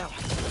close now.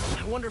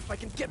 I wonder if I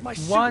can get my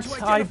suit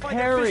to identify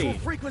their visual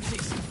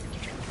frequencies.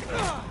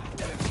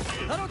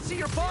 I don't see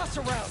your boss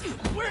around.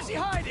 Where's he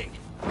hiding?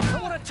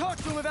 I want to talk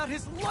to him about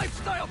his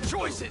lifestyle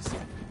choices.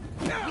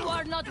 You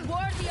are not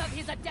worthy of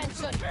his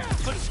attention.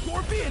 But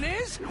Scorpion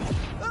is?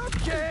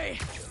 Okay.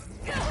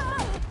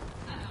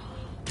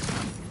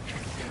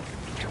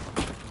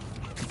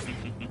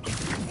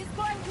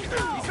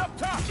 He's up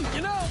top.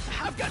 You know,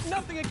 I've got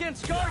nothing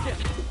against Gargan.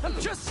 I'm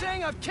just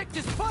saying I've kicked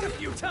his butt a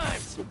few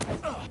times.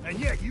 And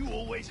yet you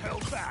always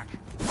held back.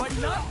 By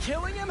not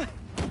killing him?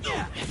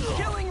 Yeah,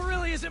 killing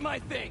really isn't my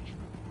thing.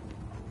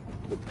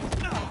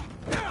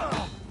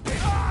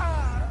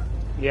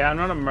 Yeah, I'm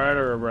not a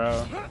murderer,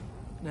 bro.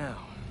 Now,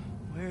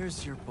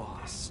 where's your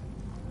boss?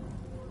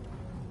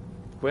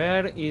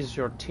 Where is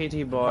your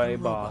titty boy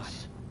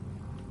boss?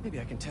 Maybe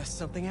I can test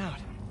something out.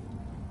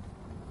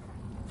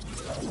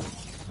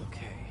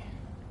 Okay,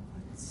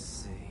 let's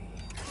see.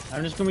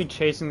 I'm just gonna be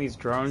chasing these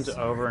drones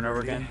over and over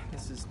again.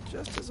 This is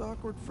just as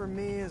awkward for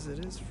me as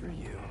it is for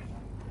you.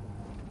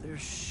 There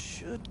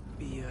should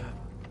be a...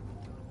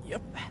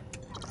 Yep.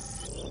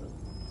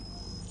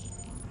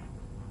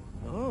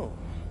 Oh,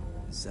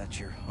 is that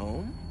your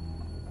home?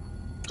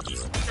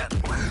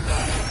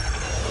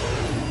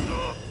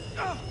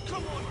 Oh,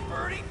 come on,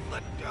 Birdie,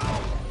 let go!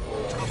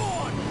 Come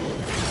on!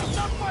 I'm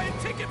not buying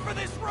a ticket for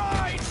this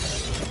ride!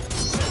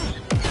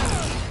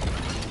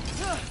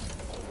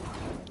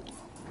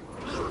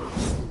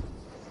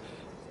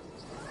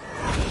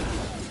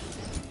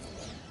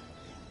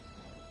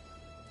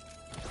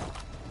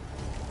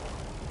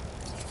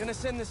 Gonna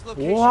send this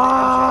location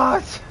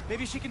What? to MJ.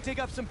 Maybe she can take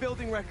up some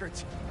building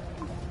records.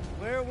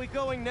 Where are we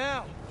going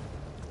now?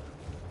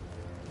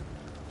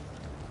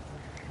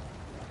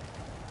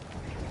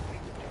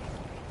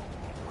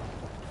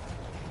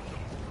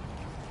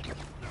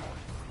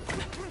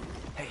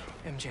 Hey,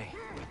 MJ.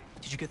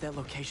 Did you get that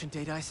location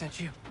data I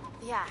sent you?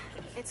 Yeah,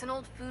 it's an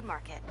old food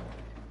market.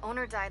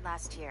 Owner died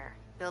last year.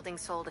 Building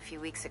sold a few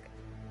weeks ago.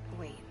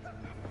 Wait.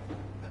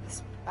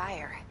 This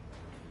buyer.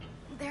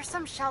 There's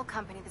some shell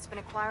company that's been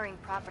acquiring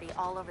property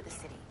all over the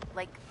city.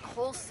 Like,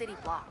 whole city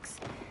blocks.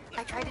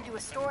 I tried to do a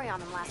story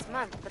on them last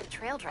month, but the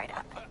trail dried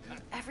up.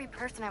 Every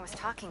person I was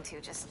talking to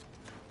just...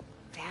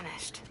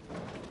 vanished.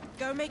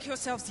 Go make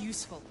yourselves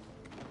useful.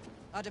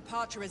 Our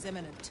departure is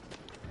imminent.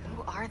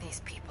 Who are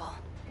these people?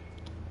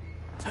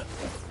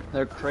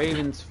 They're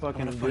Kraven's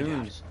fucking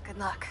goons. Good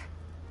luck.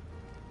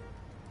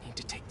 Need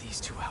to take these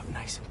two out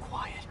nice and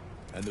quiet.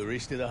 And the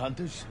rest of the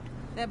hunters?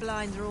 Their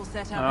blinds are all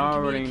set I up and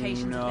already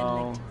communications have been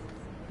know. linked.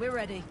 We're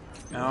ready.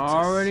 I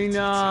already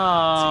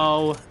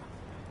know.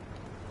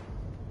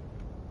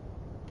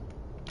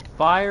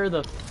 Fire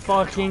the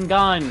fucking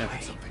gun.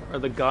 Or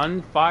the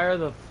gun? Fire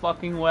the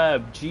fucking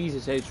web.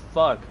 Jesus H.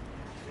 Fuck.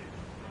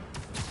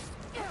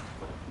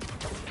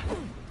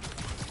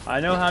 I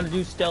know how to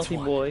do stealthy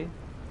boy.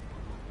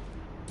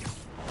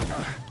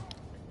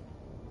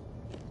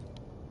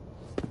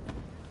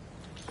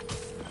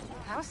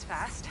 That was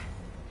fast.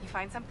 You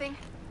find something?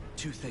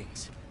 Two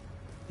things.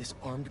 This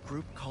armed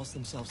group calls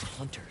themselves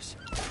hunters.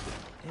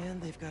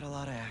 And they've got a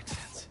lot of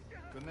accents.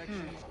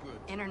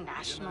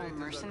 International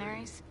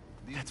mercenaries?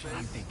 That's what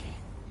I'm thinking.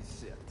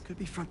 Could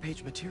be front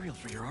page material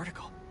for your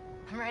article.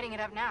 I'm writing it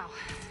up now.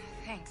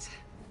 Thanks.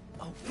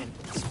 Oh, and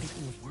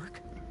speaking of work,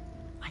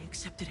 I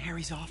accepted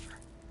Harry's offer.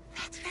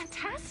 That's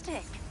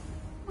fantastic.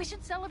 We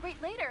should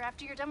celebrate later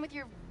after you're done with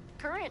your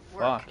current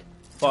work.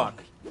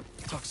 Fuck.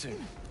 Talk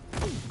soon.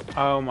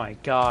 Oh my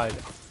god.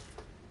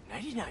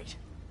 Nighty night.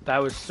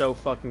 That was so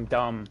fucking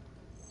dumb.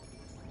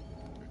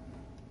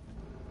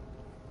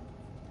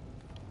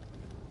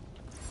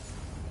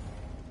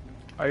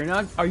 Are you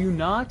not? Are you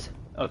not?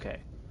 Okay.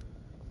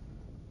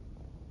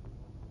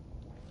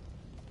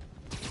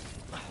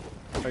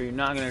 Are you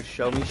not gonna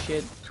show me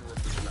shit? Two of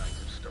the lines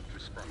have stopped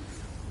responding,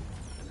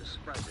 and the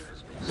Spider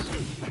has been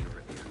sent to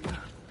your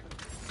area.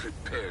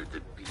 Prepare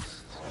the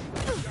beasts.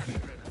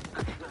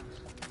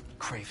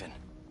 Craven.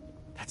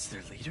 That's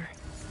their leader?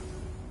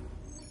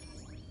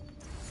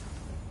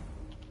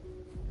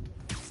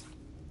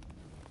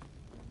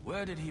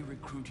 Where did he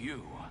recruit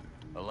you?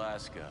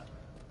 Alaska.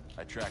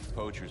 I tracked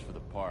poachers for the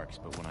parks,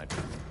 but when I...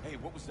 Hey,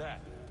 what was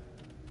that?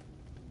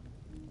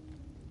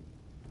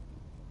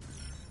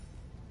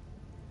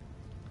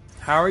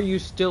 How are you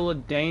still a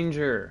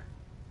danger?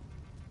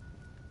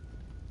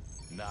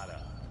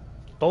 Nada.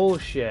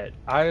 Bullshit.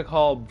 I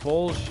call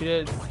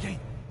bullshit. Okay.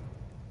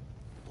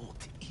 What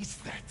is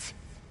that?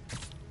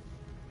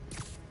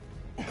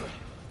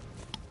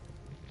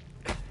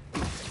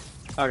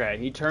 Okay,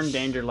 he turned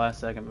danger last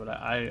second, but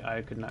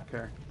I could not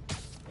care.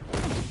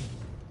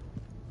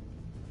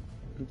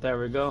 There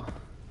we go.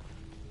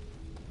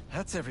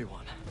 That's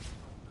everyone.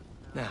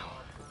 Now,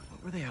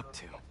 what were they up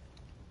to?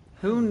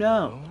 Who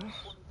knows?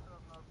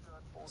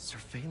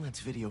 Surveillance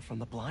video from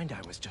the blind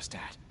I was just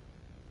at.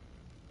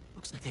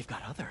 Looks like they've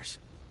got others.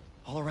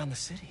 All around the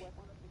city.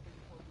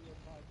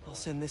 I'll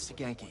send this to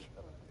Genki.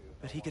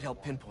 But he could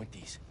help pinpoint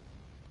these.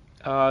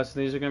 So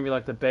these are gonna be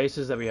like the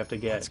bases that we have to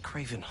get. It's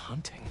Craven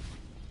hunting.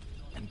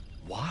 And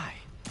why?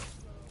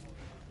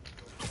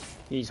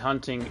 He's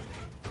hunting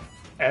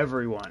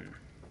everyone.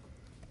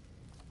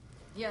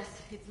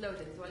 Yes, it's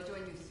loaded, so I'll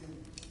join you soon.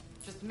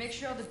 Just make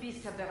sure the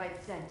beasts have the right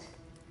scent.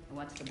 I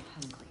want them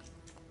hungry.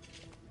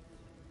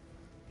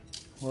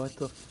 What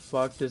the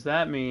fuck does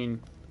that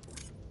mean?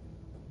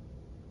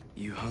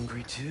 You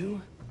hungry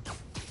too?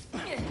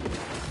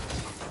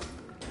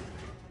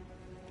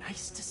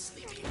 Nice to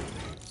sleep here.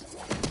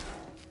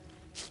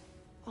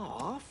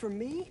 Aw, for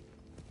me?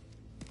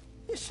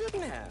 You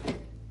shouldn't have.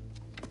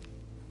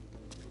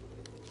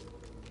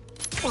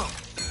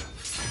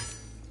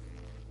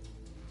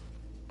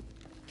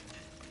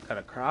 Got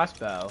a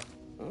crossbow.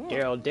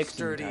 Daryl Dixon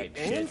Sturdy type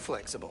and shit.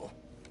 flexible.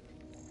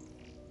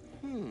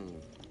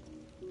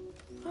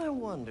 I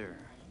wonder.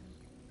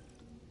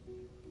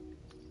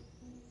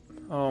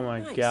 Oh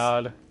my Nice.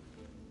 god.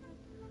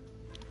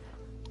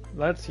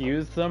 Let's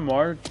use some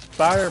more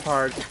spider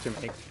parts to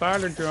make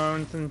spider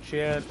drones and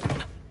shit.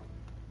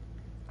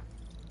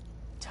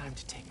 Time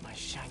to take my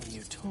shiny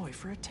new toy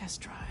for a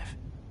test drive.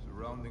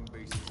 Surrounding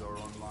bases are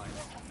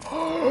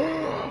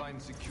online. Line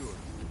secured.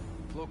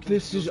 Cloaking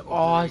This is skills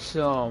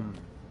awesome.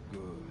 Good.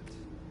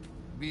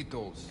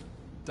 Beetles,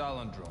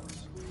 Talon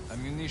drones,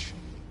 ammunition.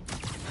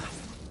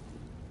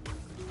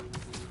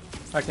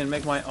 I can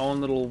make my own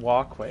little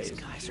walkways. These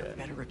guys and are shit.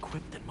 better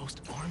equipped than most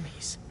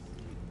armies.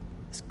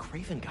 This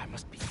Craven guy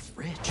must be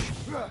rich.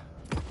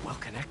 Well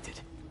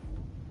connected.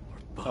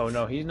 Oh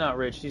no, he's not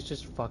rich, he's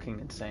just fucking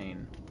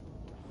insane.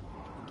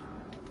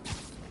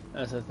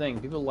 That's the thing,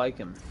 people like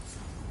him.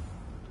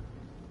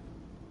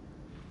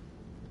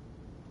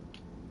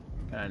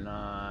 Can I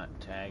not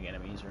tag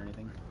enemies or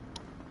anything?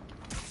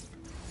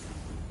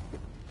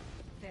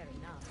 Fair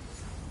enough.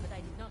 But I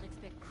did not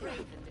expect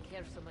Craven to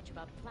care so much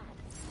about plants.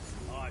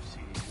 I've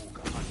seen him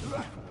walk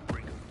 100 feet from the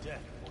brink of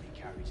death with what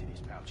he carries in his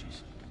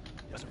pouches.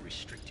 He doesn't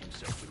restrict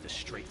himself with the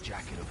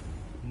straitjacket of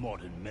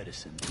modern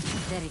medicine.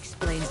 That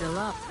explains a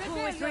lot. Who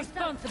is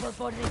responsible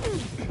for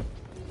this?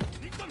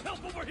 Need some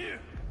help over here!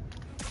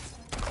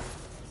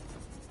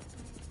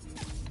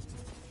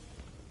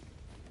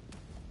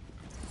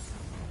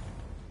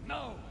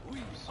 Now we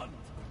hunt.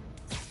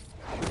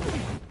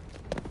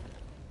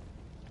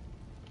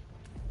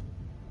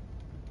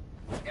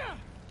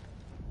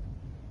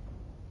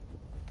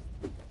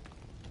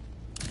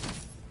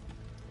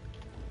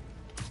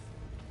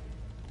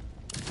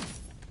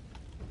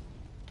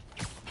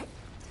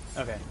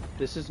 Okay,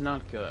 this is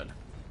not good.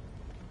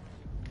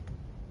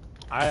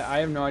 I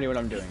have no idea what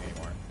I'm doing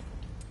anymore.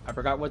 I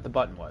forgot what the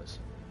button was.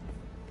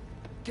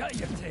 Got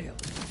your tail.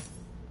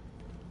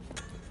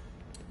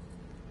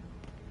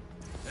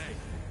 Hey,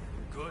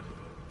 you good?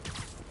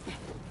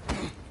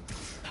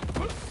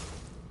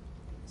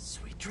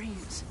 Sweet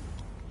dreams.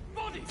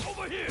 Body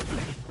over here.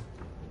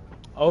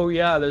 Oh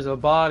yeah, there's a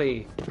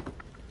body.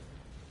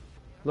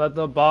 Let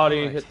the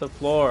body hit the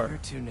floor. Where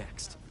to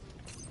next?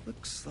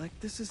 Looks like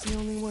this is the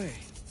only way.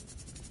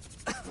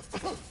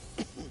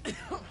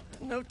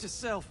 Note to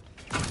self.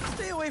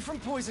 Stay away from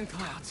poison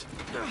clouds.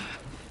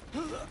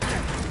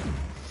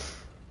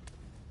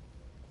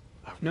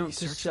 Note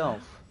to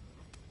self.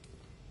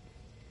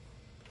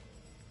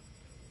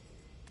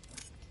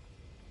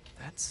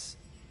 That's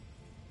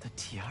The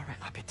Tiara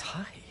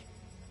Apitai.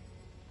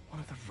 One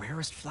of the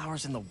rarest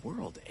flowers in the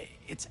world.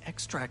 Its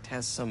extract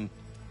has some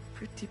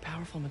pretty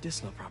powerful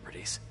medicinal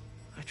properties.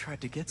 I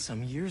tried to get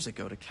some years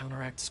ago to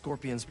counteract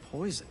Scorpion's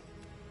poison,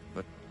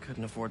 but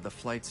couldn't afford the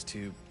flights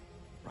to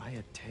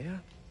Raiatea?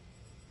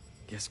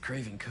 Guess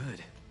Kraven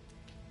could.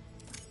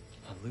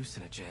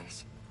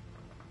 Hallucinogens.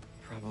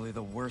 Probably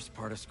the worst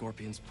part of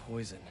Scorpion's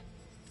poison.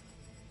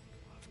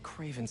 If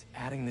Kraven's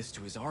adding this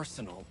to his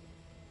arsenal...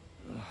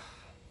 Ugh.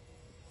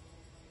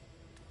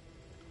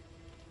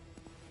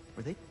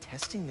 Were they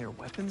testing their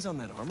weapons on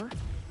that armor?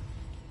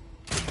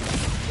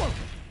 Whoa!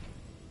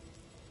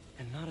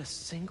 And not a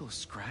single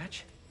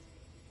scratch?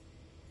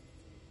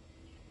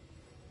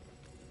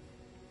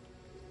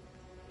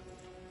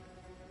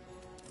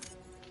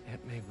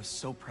 Aunt May was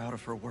so proud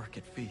of her work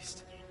at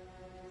Feast.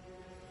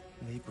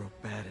 Lee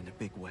broke bad in a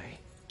big way.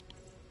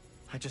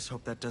 I just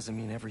hope that doesn't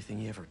mean everything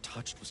he ever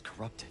touched was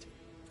corrupted.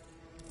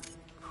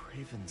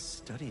 Kraven's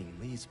studying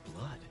Lee's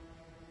blood.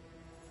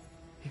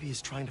 Maybe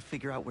he's trying to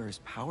figure out where his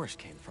powers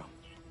came from.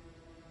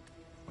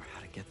 Or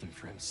how to get them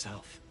for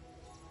himself.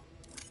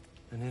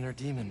 An inner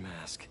demon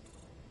mask.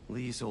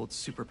 Lee's old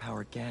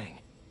superpowered gang.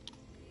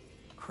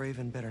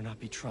 Kraven better not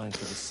be trying for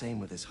the same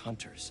with his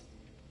hunters.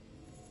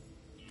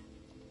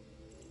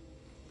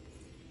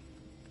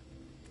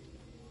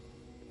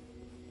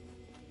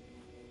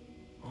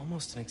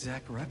 Almost an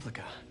exact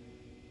replica.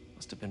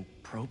 Must have been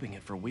probing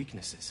it for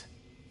weaknesses.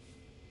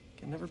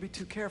 Can never be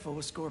too careful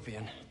with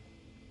Scorpion.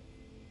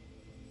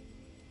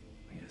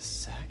 Wait a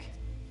sec.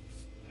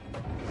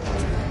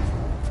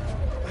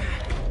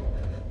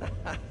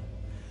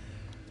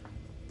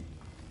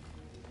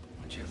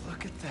 Would you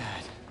look at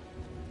that?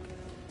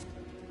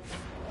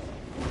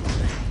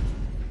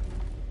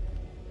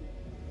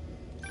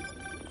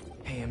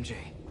 Hey, MJ.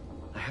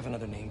 I have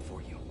another name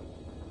for you.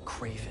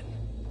 Kraven.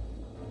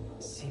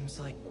 Seems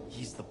like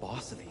he's the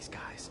boss of these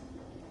guys.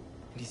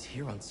 And he's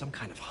here on some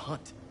kind of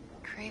hunt.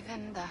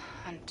 Kraven the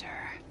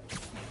Hunter.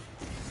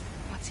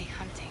 What's he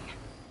hunting?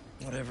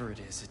 Whatever it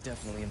is, it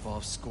definitely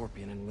involves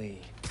Scorpion and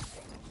Lee.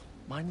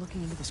 Mind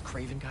looking into this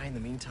Kraven guy in the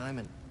meantime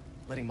and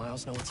letting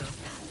Miles know what's up?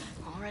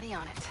 Already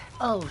on it.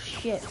 Oh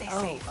shit. Stay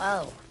Oh, safe.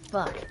 oh,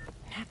 fuck.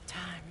 Nap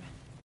time.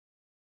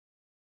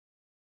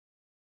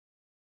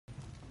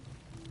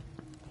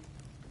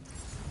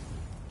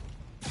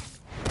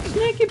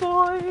 Sneaky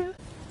boy!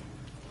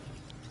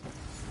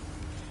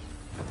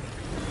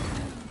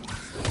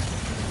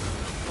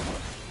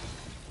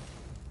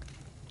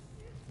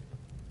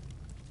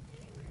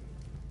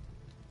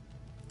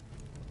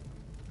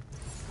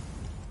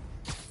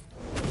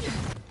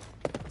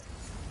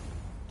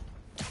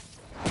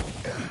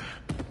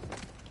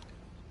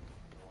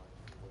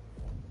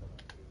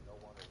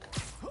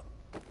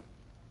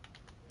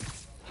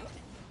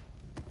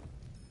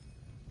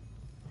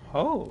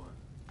 Oh.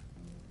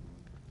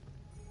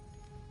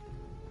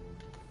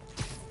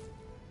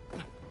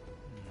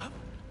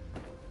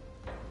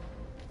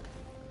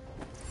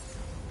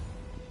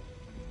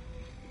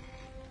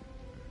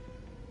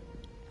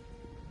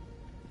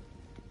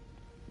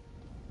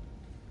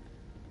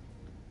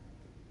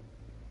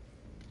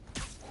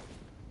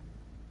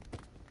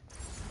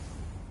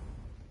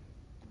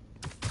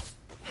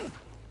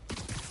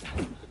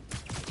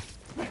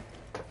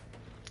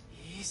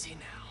 Easy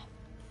now.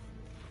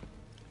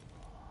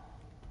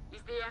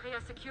 Is the area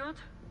secured?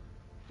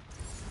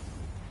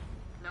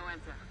 No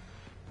answer.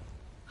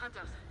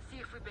 Hunters, see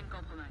if we've been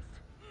compromised.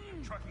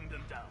 Tracking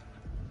them down.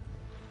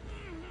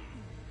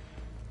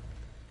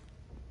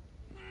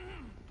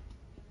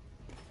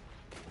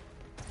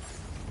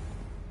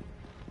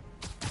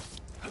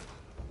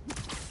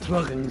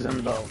 Fucking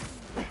Zimbo.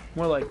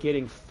 More like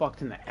getting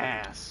fucked in the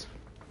ass.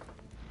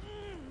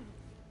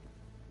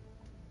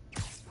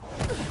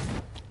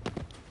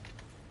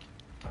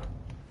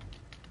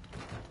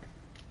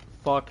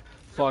 Fuck.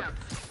 Fuck.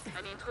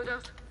 Any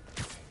intruders?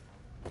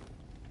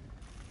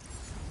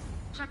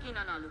 Check in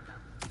on our lookout.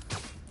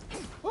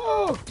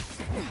 Oh!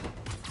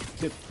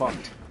 Get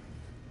fucked.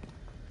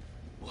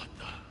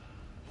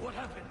 What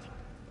happened?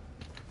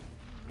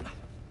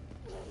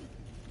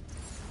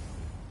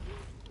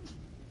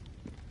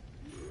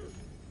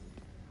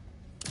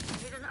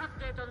 Need an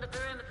update on the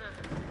perimeter.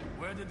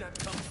 Where did that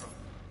come from?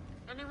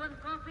 Anyone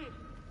copy?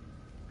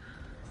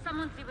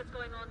 Someone see what's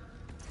going on.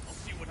 I'll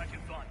see what I can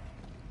find.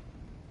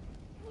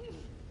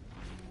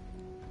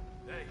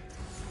 Hey,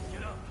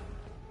 get up.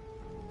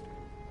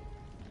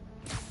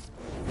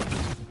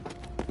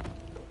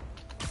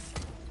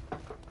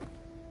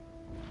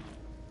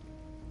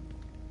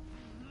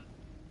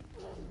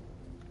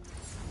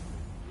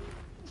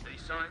 Any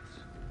signs?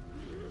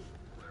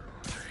 Where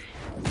are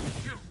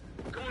they? You,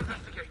 go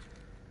investigate.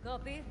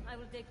 Copy. I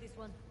will take this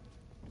one.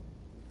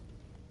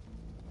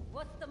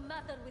 What's the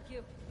matter with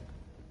you?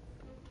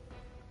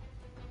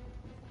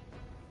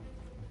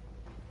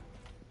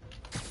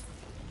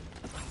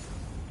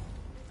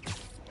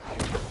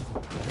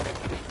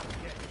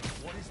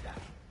 What is that?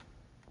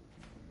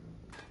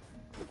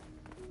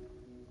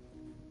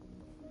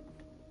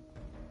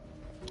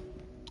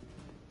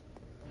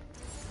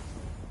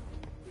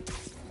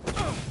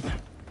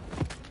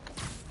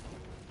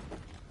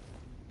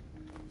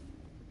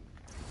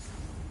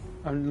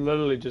 I'm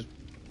literally just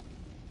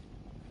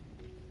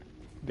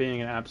being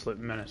an absolute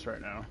menace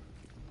right now.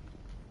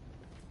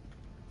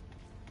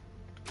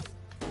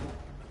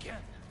 Again.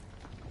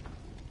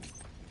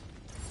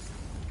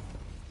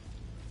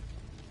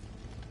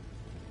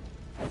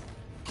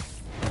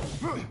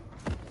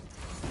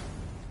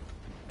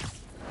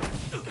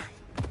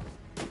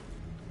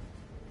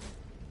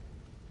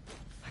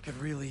 I could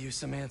really use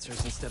some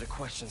answers instead of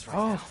questions right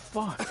now. Oh,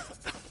 fuck.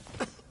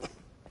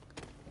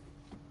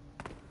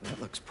 That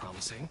looks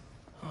promising.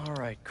 All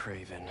right,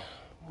 Craven.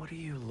 What are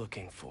you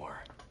looking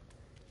for?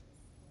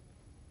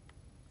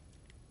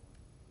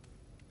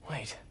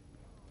 Wait.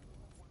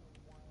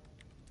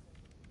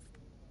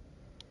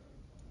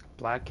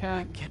 Black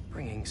Cat? I get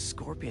bringing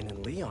Scorpion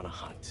and Lee on a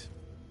hunt.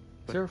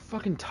 Is there a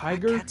fucking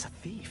tiger? Black Cat's a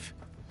thief.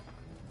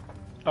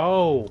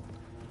 Oh.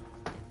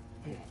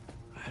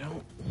 I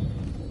don't...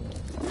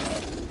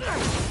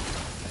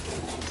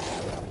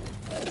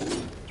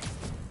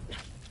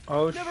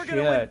 Oh, Never shit.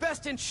 gonna win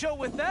best in show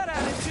with that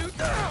attitude.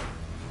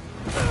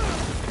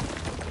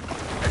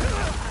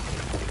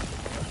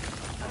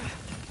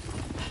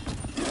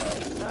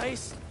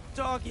 Nice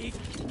doggy,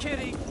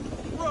 kitty,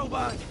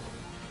 robot.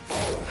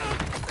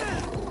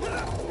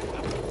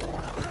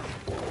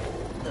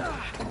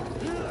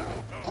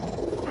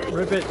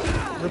 Rip it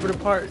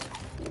apart.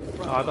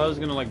 Oh, I thought it was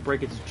gonna like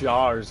break its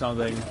jaw or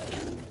something.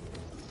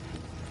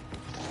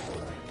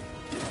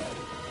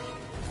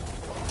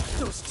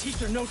 Those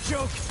teeth are no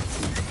joke.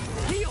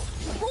 Heal,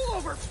 roll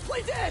over,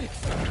 play dead.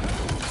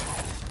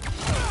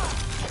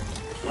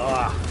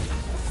 Ah.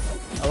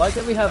 I like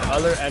that we have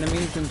other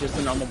enemies than just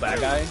a normal bad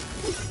guy.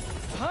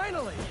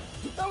 Finally!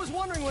 I was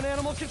wondering when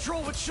Animal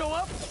Control would show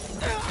up.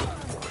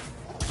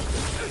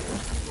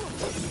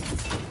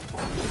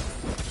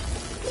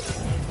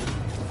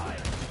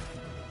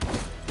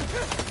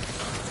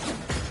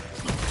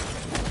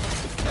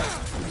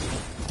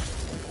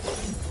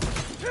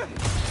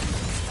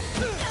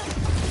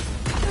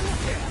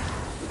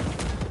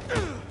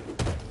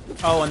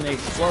 Oh, and they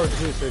explode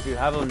too, so if you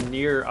have them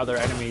near other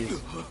enemies,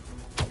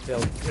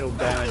 it'll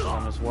damage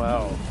them as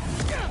well.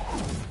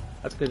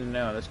 That's good to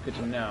know, that's good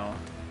to know.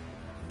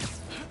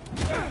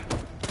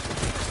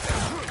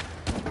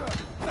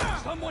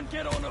 Someone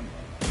get on him!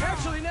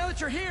 Actually, now that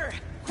you're here,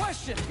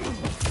 question!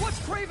 What's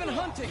Craven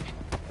hunting?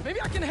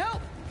 Maybe I can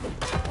help!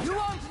 You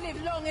won't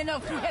live long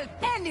enough to help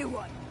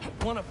anyone!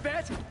 Wanna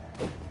bet?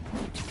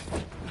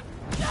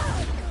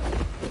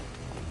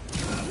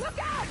 Look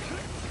out!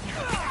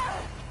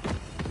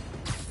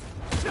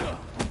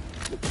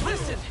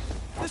 Listen!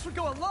 This would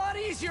go a lot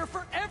easier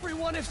for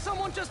everyone if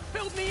someone just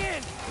filled me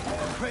in!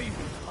 Craven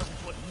hunts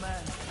what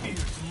man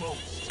fears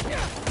most.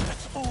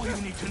 That's all you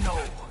need to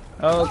know.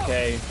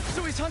 Okay. Oh,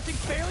 so he's hunting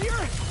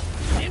failure?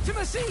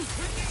 Intimacy?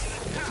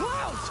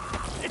 Clowns!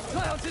 It's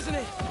clowns, isn't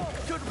it?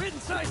 Good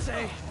riddance, I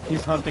say.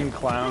 He's hunting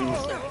clowns.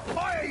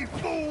 Fire, you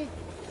fool!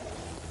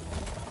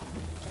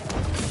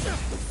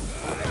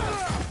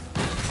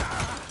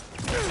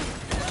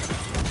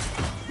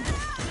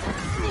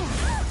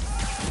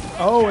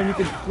 Oh, and you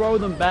can throw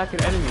them back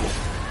at enemies.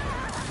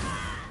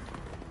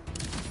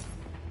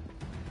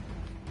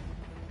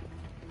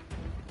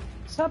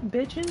 What's up,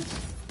 bitches?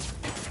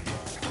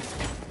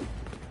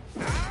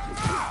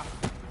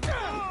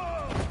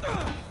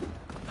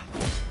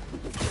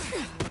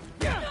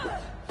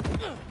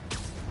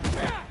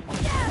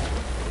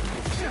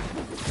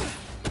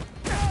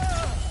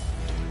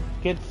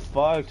 Get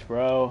fucked,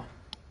 bro.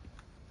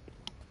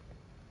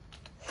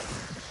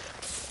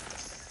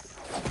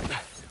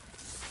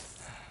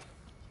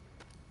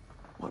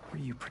 What were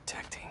you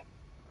protecting?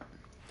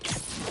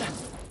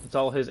 It's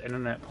all his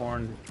internet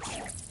porn.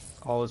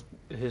 All his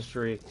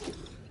history.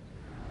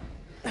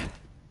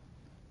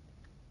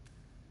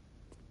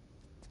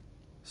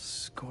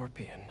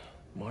 Scorpion,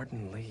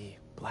 Martin Lee,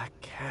 Black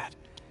Cat.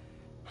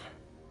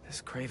 This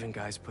Craven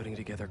guy's putting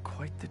together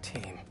quite the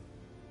team.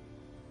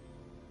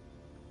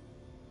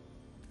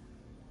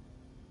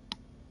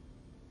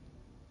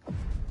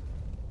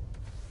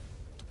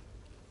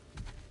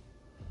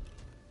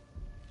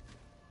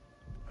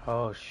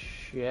 Oh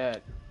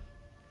shit.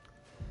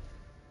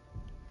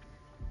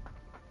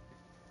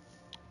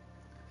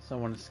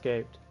 Someone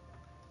escaped.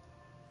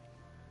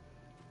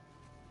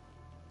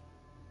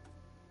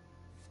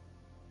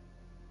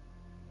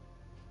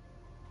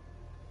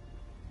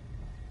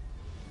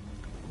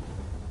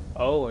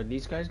 Oh, are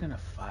these guys gonna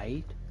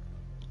fight?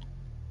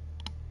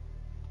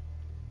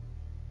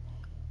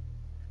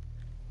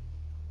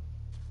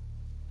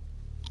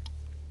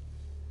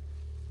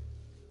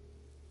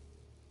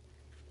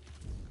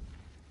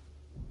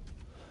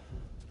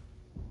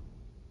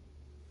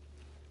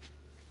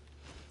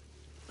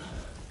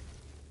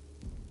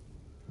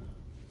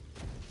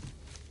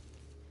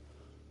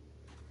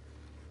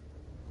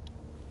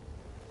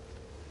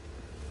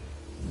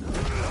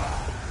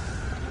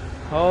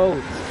 Oh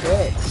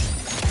shit.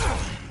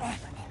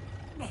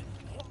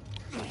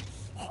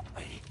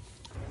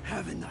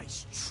 Have a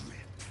nice trip.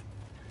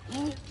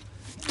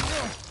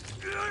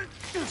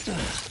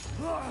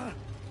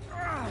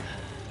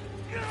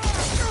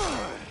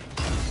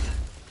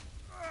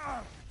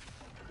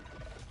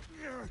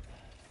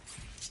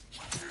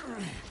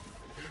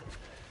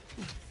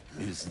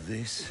 Is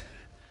this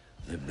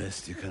the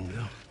best you can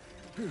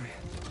do?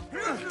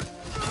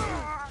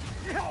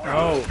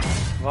 Oh,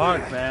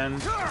 fuck, man.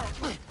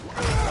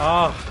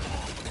 Oh.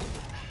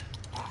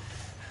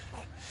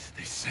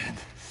 They said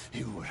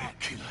you were a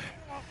killer.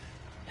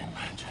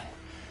 Imagine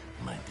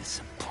my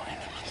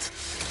disappointment.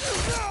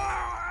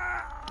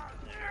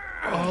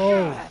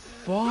 Oh,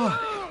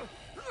 fuck.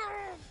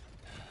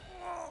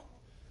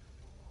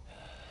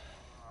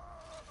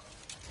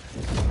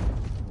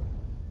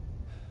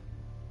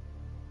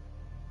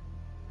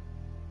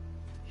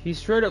 He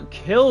straight up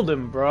killed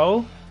him,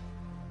 bro.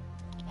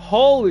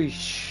 Holy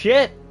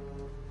shit.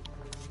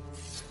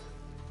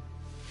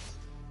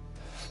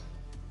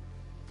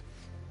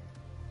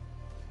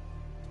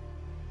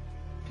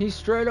 He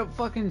straight up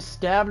fucking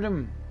stabbed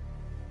him.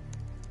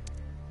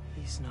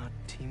 He's not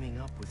teaming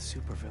up with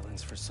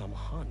supervillains for some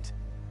hunt.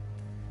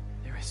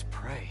 They're his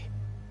prey.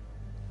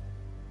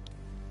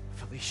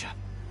 Felicia.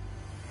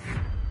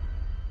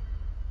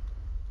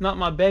 Not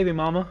my baby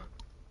mama.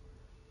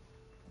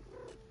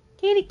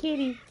 Kitty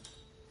kitty.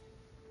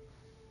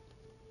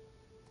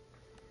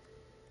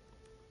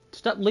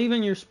 Stop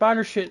leaving your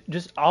spider shit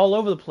just all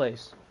over the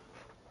place.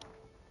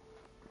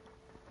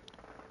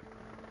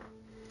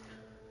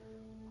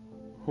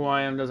 Who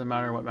I am doesn't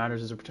matter. What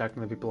matters is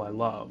protecting the people I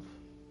love.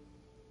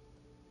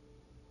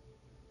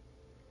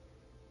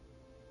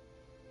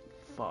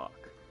 Fuck.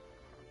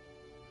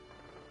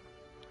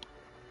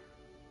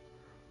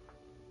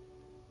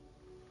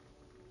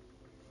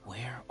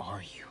 Where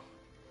are you?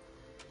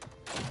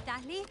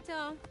 ¿Estás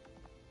listo?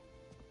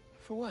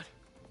 For what?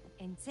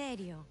 En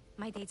serio.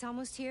 My date's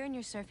almost here and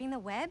you're surfing the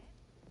web?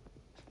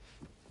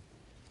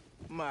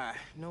 Ma,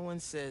 no one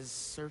says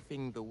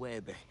surfing the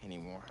web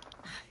anymore.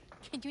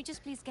 Can you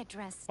just please get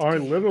dressed? I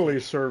literally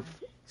surf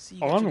See,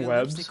 you got on your good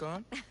webs. lipstick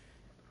on?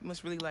 You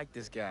must really like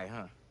this guy,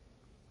 huh?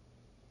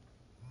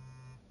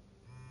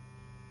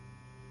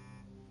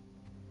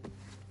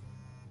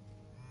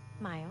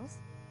 Miles?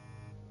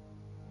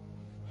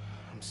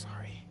 I'm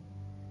sorry.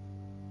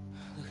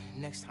 Look,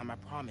 next time, I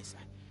promise.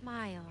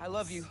 Miles. I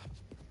love you.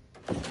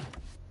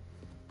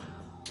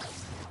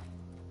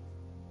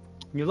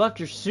 You left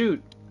your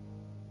suit.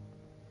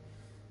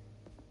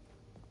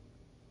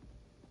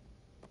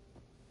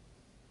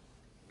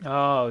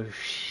 Oh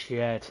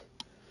shit.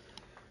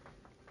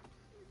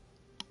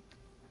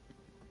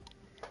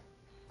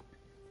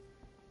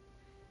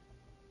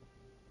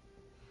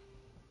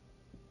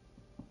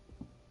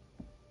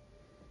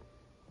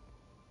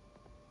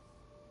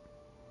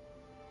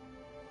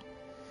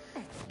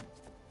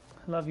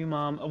 I love you,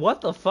 Mom. What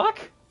the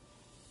fuck?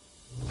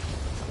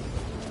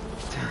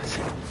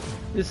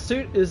 This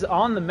suit is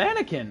on the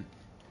mannequin.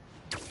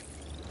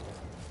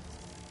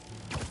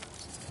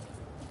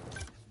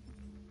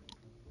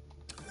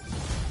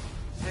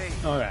 Hey,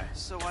 Okay.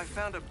 so I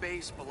found a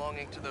base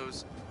belonging to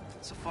those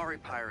safari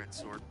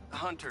pirates, or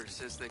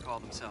hunters as they call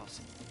themselves,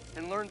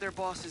 and learned their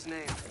boss's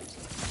name,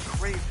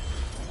 Kraven.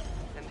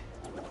 And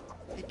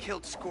he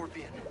killed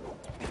Scorpion.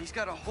 And he's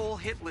got a whole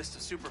hit list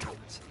of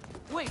supervillains.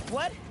 Wait,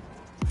 what?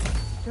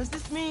 Does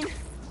this mean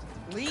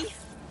Lee?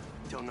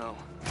 Don't know,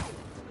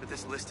 but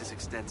this list is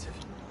extensive.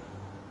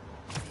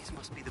 These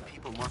must be the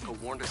people Marco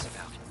warned us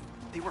about.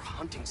 They were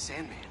hunting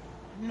Sandman.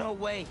 No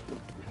way.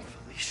 And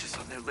Felicia's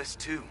on their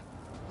list too.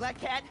 Black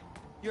Cat?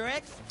 Your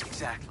ex?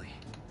 Exactly.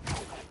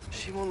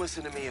 She won't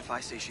listen to me if I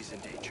say she's in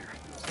danger.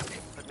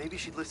 But maybe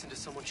she'd listen to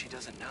someone she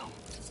doesn't know.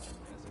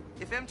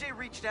 If MJ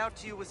reached out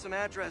to you with some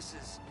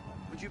addresses,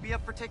 would you be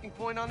up for taking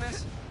point on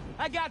this?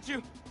 I got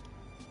you.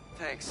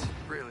 Thanks,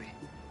 really.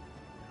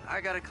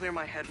 I gotta clear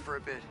my head for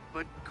a bit,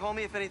 but call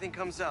me if anything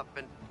comes up,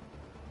 and...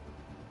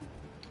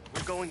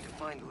 we're going to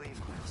find Lee,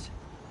 Miles.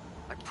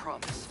 I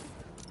promise.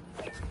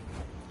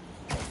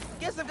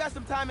 Guess I've got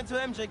some time until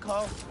MJ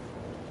calls.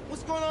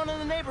 What's going on in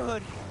the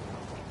neighborhood?